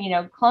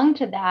 clung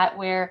to that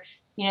where,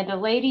 the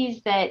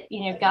ladies that,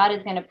 God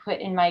is going to put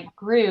in my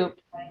group,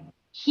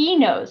 he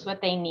knows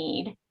what they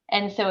need.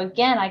 And so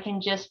again, I can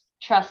just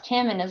trust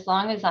him. And as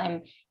long as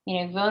I'm,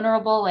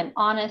 vulnerable and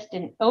honest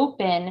and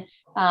open,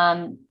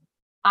 I'm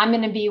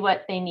going to be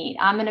what they need.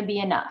 I'm going to be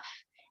enough.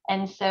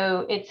 And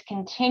so it's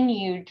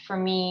continued for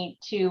me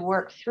to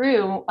work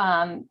through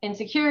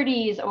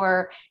insecurities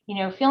or,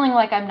 feeling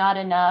like I'm not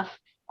enough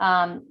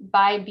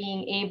by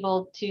being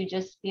able to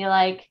just be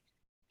like,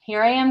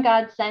 here I am,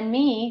 God, send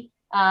me,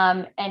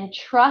 and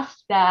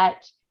trust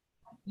that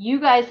you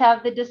guys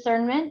have the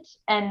discernment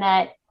and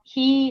that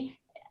he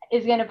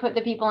is going to put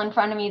the people in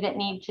front of me that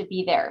need to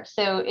be there.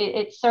 So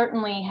it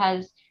certainly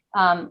has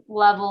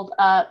leveled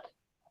up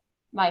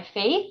my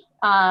faith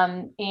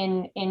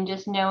in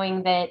just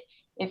knowing that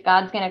if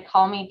God's going to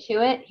call me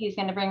to it, he's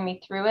going to bring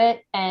me through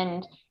it.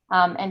 And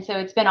so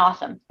it's been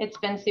awesome. It's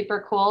been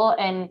super cool.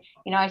 And,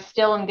 I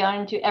still am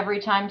going to every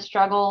time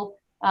struggle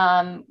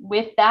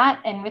with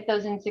that and with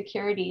those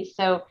insecurities.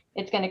 So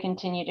it's going to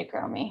continue to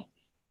grow me.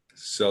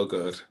 So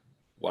good.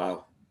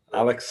 Wow.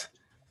 Alex?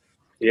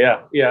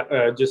 Yeah.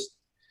 Just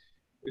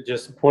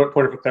point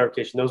of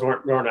clarification. Those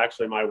weren't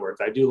actually my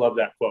words. I do love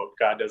that quote.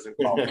 God doesn't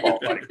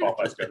qualify, he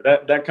qualifies.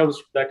 That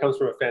comes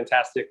from a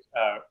fantastic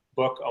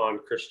book on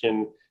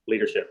Christian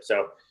leadership.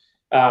 So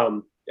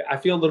I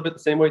feel a little bit the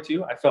same way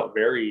too. I felt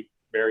very,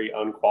 very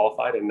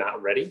unqualified and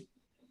not ready.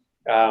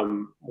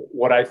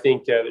 What I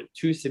think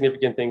two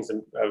significant things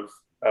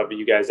of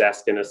you guys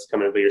asking us to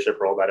come in a leadership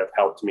role that have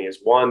helped me is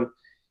one,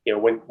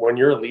 when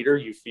you're a leader,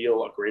 you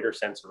feel a greater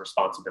sense of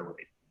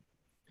responsibility.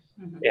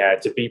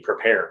 To be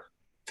prepared,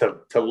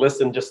 to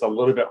listen just a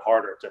little bit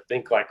harder, to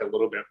think like a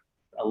little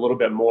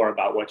bit more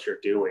about what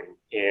you're doing.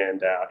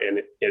 And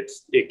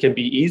it can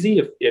be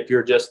easy if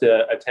you're just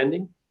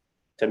attending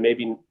to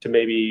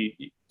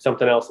maybe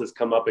something else has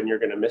come up and you're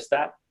going to miss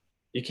that.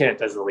 You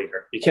can't, as a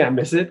leader, you can't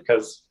miss it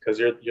because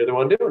you're the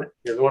one doing it.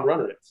 You're the one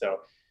running it. So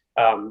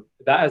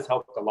that has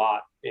helped a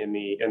lot in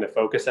the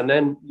focus. And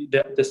then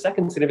the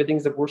second significant thing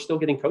is that we're still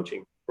getting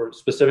coaching,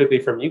 specifically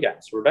from you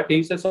guys. Rebecca,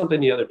 you said something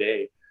the other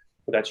day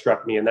that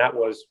struck me, and that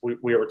was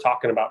we were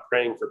talking about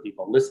praying for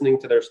people, listening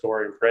to their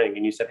story and praying.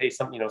 And you said, hey,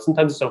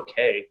 sometimes it's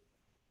okay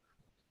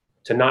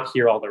to not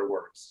hear all their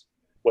words.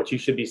 What you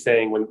should be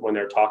saying when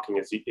they're talking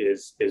is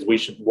we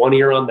should one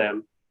ear on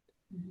them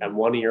and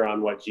one ear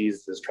on what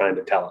Jesus is trying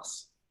to tell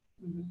us.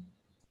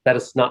 That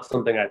is not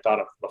something I thought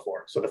of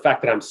before. So the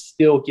fact that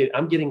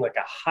I'm getting like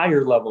a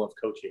higher level of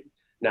coaching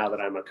now that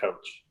I'm a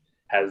coach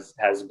has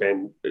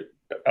been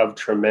of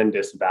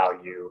tremendous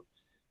value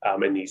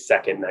in these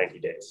second 90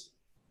 days.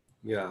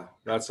 Yeah,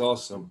 that's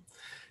awesome.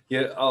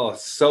 Yeah. Oh,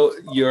 so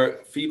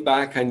your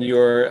feedback and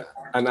your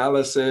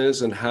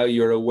analysis and how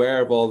you're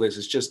aware of all this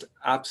is just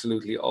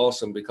absolutely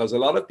awesome, because a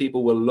lot of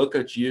people will look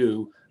at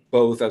you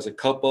both as a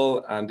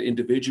couple and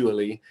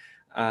individually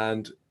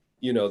and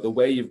the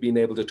way you've been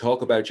able to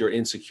talk about your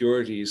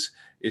insecurities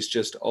is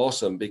just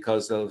awesome,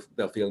 because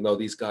they'll feel, no,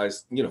 these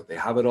guys, they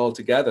have it all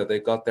together.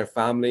 They've got their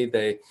family,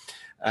 they're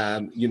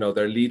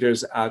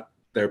leaders at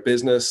their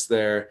business.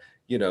 They're,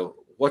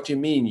 what do you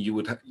mean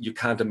you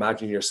can't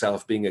imagine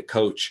yourself being a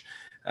coach?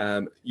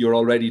 You're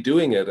already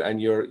doing it,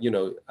 and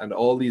and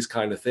all these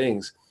kind of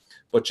things.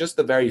 But just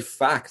the very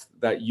fact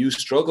that you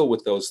struggle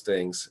with those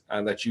things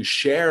and that you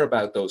share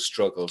about those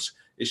struggles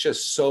is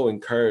just so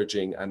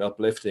encouraging and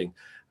uplifting,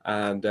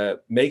 and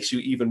makes you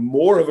even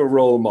more of a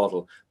role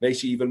model,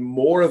 makes you even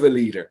more of a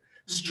leader,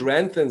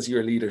 strengthens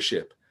your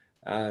leadership.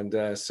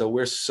 And so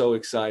we're so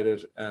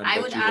excited. I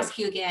would ask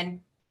you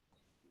again.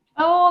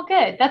 Oh,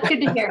 good. That's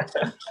good to hear.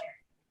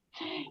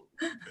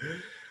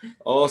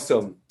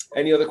 Awesome.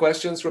 Any other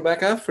questions,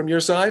 Rebecca, from your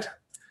side?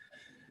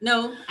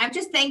 No, I'm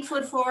just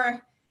thankful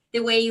for the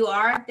way you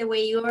are, the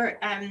way you're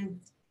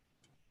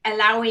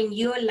allowing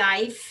your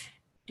life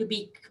to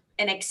be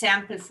an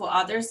example for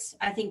others.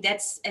 I think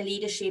that's a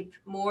leadership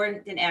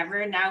more than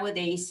ever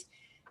nowadays.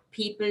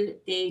 People,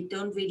 they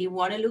don't really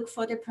want to look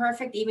for the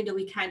perfect, even though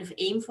we kind of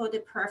aim for the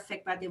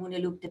perfect, but they want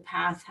to look the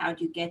path, how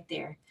do you get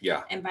there?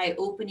 Yeah. And by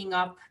opening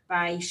up,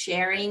 by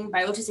sharing,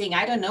 by also saying,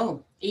 I don't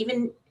know.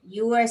 Even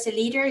you as a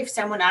leader, if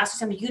someone asks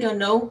something you don't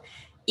know,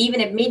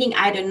 even admitting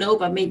I don't know,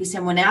 but maybe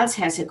someone else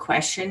has a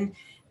question,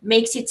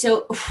 makes it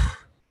so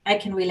I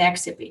can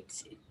relax a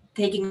bit,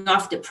 taking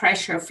off the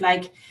pressure of,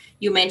 like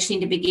you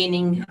mentioned in the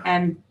beginning,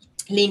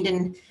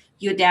 Lynden,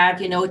 your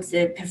dad, it's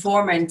the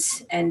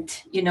performance and,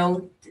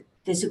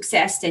 the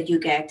success that you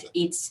get.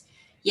 It's,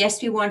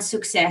 yes, we want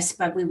success,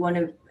 but we want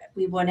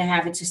to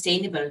have it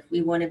sustainable.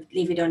 We want to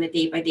live it on a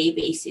day-by-day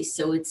basis.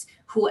 So it's,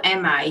 who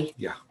am I?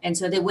 Yeah. And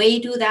so the way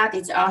you do that,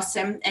 it's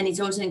awesome. And it's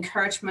also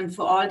encouragement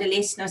for all the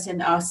listeners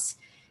and us.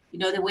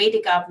 The way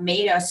that God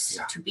made us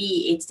to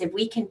be, it's that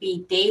we can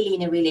be daily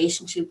in a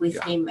relationship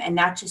with him and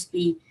not just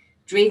be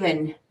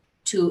driven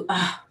to,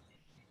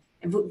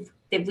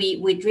 that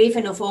we're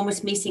driven of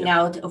almost missing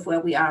out of where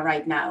we are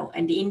right now.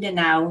 And in the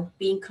now,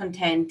 being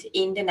content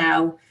in the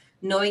now,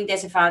 knowing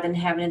there's a Father in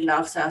heaven that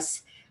loves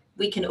us,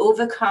 we can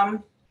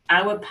overcome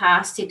our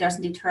past. It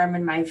doesn't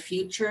determine my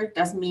future.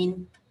 Doesn't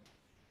mean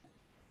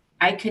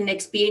I can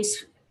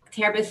experience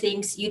terrible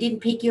things. You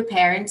didn't pick your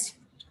parents,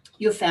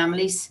 your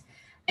families,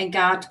 and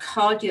God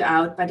called you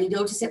out, but it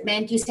also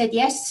meant you said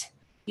yes.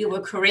 You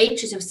were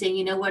courageous of saying,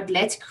 you know what,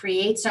 let's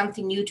create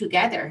something new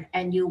together.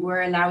 And you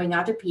were allowing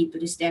other people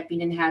to step in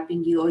and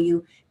helping you, or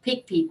you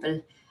pick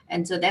people.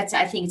 And so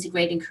I think it's a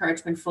great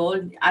encouragement for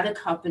all other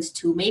couples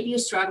too. Maybe you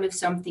struggle with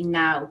something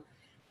now,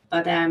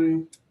 but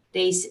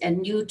there's a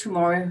new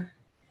tomorrow,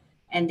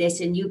 and there's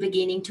a new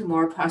beginning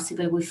tomorrow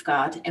possible with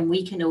God. And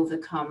we can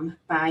overcome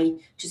by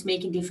just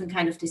making different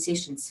kind of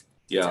decisions.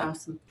 Yeah. It's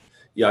awesome.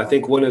 Yeah, I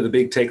think one of the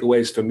big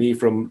takeaways for me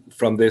from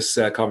this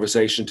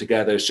conversation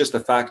together is just the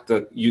fact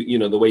that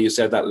the way you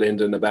said that,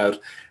 Lynden, about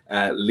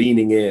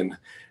leaning in.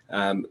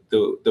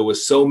 There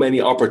was so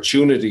many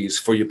opportunities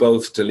for you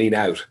both to lean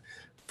out,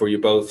 for you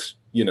both,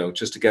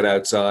 just to get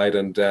outside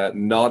and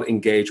not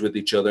engage with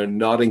each other,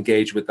 not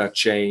engage with that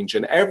change.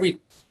 And every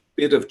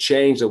bit of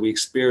change that we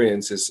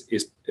experience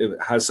it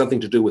has something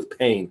to do with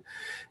pain.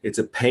 It's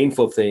a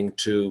painful thing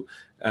to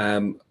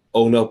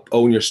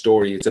own your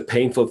story. It's a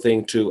painful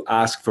thing to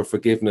ask for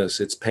forgiveness.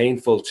 It's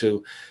painful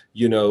to,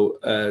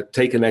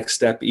 take a next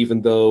step,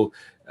 even though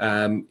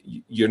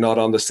you're not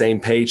on the same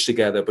page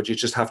together, but you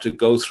just have to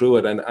go through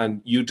it.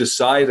 And you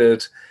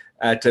decided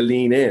to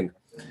lean in.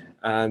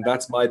 And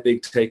that's my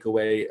big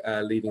takeaway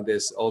leaving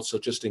this. Also,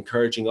 just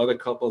encouraging other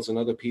couples and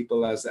other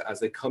people as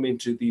they come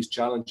into these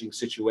challenging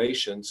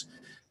situations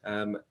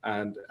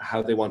and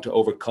how they want to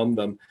overcome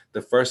them.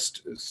 The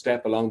first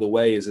step along the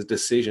way is a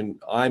decision.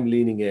 I'm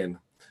leaning in.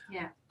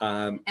 Yeah.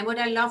 And what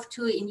I love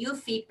too, in your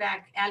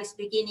feedback, Alex,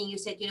 beginning, you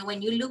said,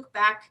 when you look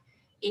back,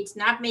 it's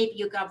not maybe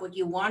you got what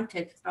you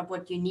wanted, but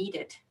what you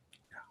needed.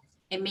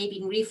 Yeah. And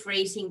maybe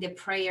rephrasing the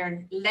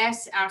prayer,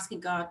 less asking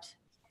God,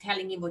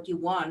 telling him what you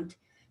want,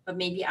 but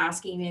maybe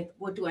asking him,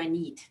 what do I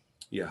need?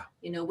 Yeah.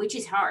 Which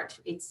is hard.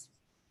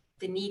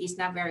 The need is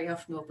not very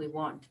often what we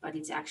want, but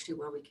it's actually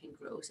where we can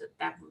grow. So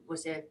that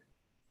was a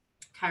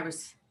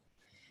Kairos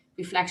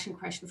reflection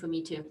question for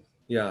me too.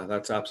 Yeah,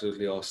 that's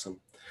absolutely awesome.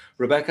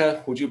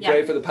 Rebecca, would you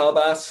pray for the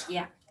Pelbaths?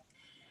 Yeah.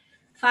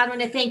 Father, I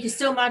want to thank you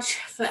so much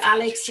for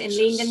Alex and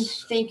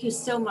Lynden. Thank you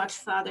so much,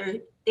 Father.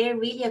 They're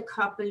really a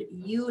couple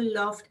you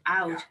loved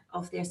out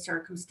of their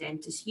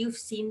circumstances. You've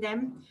seen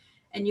them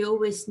and you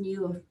always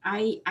knew,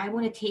 I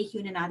want to take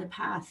you in another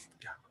path.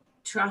 Yeah.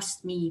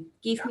 Trust me.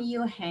 Give me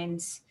your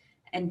hands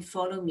and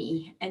follow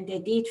me. And they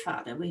did,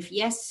 Father, with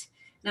yes.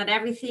 Not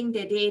everything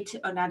they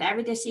did or not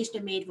every decision they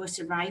made was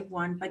the right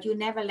one, but you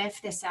never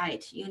left their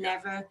side. You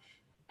never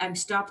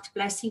stopped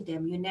blessing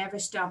them. You never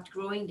stopped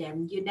growing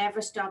them. You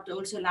never stopped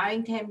also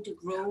allowing them to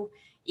grow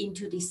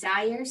into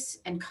desires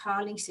and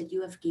callings that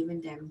you have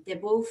given them. They're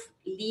both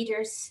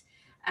leaders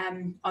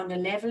on a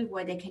level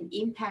where they can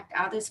impact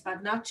others,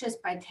 but not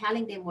just by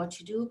telling them what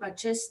to do, but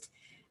just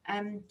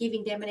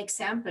giving them an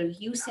example.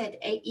 You said,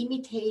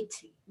 imitate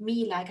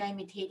me like I'm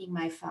imitating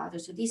my father.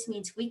 So this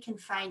means we can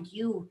find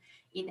you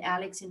in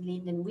Alex and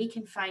Lynden. We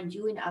can find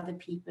you in other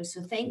people.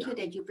 So thank you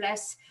that you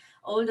bless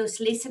all those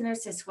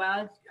listeners as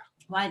well,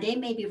 while they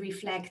maybe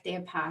reflect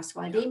their past,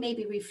 while they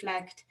maybe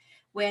reflect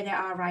where they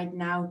are right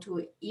now,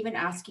 to even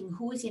asking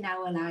who is in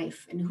our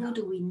life and who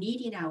do we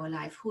need in our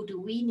life? Who do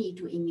we need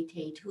to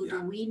imitate? Who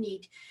do we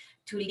need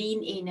to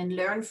lean in and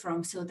learn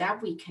from, so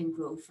that we can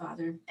grow,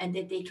 Father, and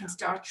that they can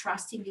start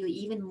trusting you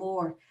even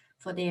more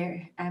for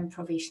their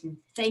provision.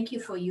 Thank you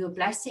for your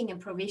blessing and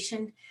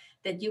provision,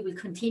 that you will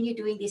continue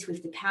doing this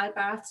with the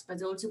Pelbaths,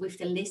 but also with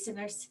the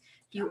listeners.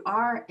 You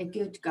are a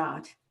good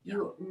God.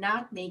 You're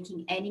not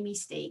making any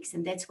mistakes.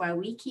 And that's why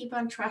we keep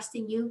on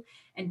trusting you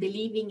and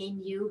believing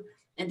in you.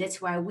 And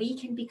that's why we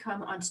can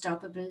become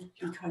unstoppable,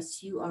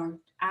 because you are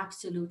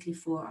absolutely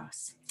for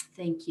us.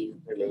 Thank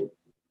you.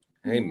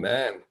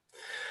 Amen.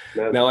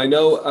 Now, I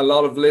know a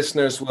lot of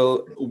listeners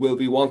will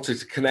be wanting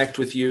to connect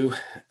with you.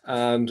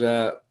 And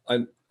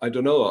I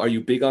don't know, are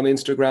you big on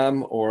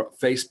Instagram or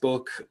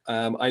Facebook?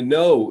 I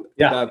know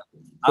that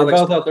we're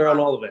both out there on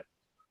all of it.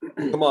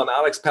 Come on,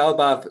 Alex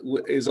Pelbath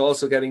is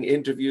also getting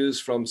interviews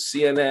from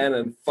CNN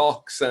and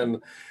Fox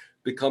and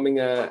becoming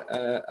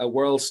a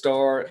world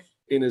star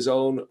in his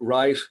own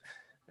right,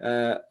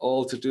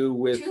 all to do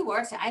with... 2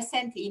 words. I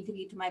sent the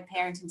interview to my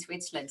parents in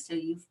Switzerland, so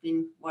you've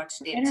been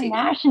watched there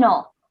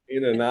International. too.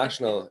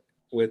 International,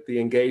 with the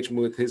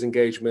engagement, with his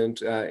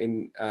engagement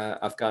in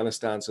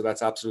Afghanistan. So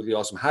that's absolutely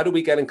awesome. How do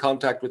we get in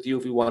contact with you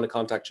if we want to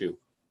contact you?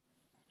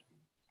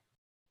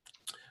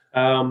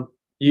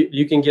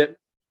 You can get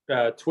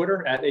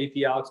Twitter at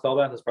AP Alex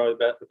Pelbath is probably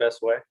the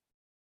best way.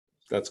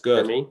 That's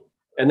good. For me.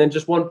 And then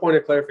just one point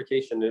of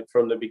clarification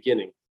from the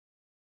beginning.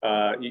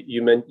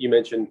 You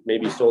mentioned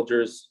maybe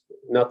soldiers.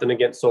 Nothing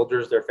against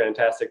soldiers; they're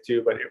fantastic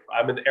too. But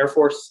I'm in the Air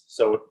Force,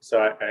 so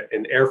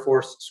an Air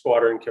Force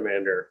squadron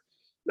commander,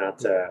 not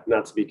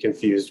to be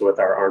confused with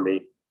our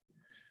Army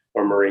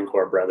or Marine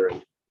Corps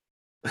brethren.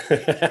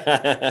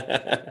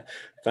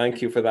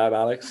 Thank you for that,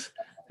 Alex.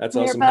 That's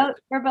awesome.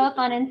 We're both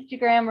on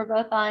Instagram. We're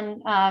both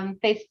on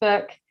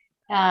Facebook,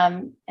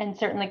 and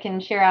certainly can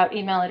share out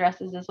email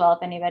addresses as well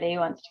if anybody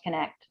wants to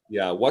connect.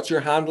 Yeah. What's your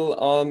handle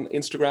on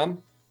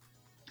Instagram,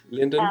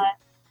 Lynden? I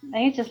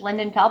think it's just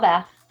Lynden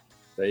Pelbath.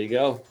 There you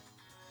go.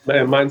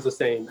 Mine's the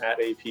same, at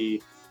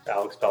AP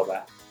Alex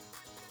Pelbath.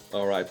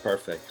 All right,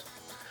 perfect.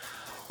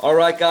 All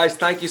right, guys,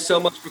 thank you so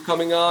much for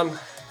coming on.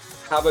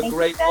 Have a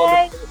great,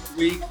 wonderful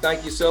week.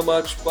 Thank you so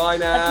much. Bye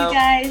now. Love you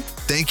guys.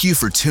 Thank you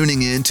for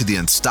tuning in to the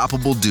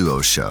Unstoppable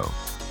Duo Show.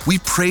 We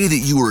pray that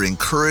you were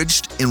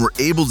encouraged and were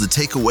able to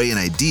take away an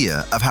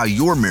idea of how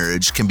your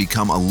marriage can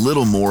become a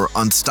little more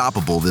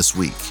unstoppable this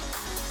week.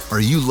 Are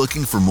you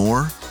looking for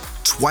more?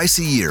 Twice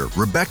a year,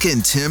 Rebecca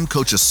and Tim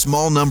coach a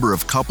small number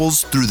of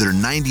couples through their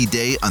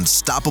 90-day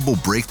Unstoppable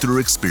Breakthrough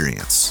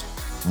Experience.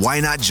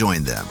 Why not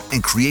join them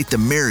and create the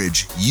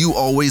marriage you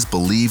always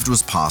believed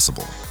was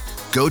possible?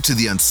 Go to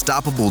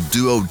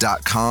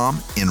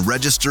theunstoppableduo.com and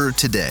register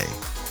today.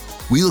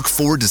 We look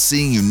forward to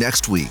seeing you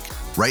next week,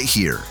 right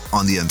here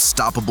on the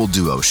Unstoppable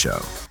Duo Show.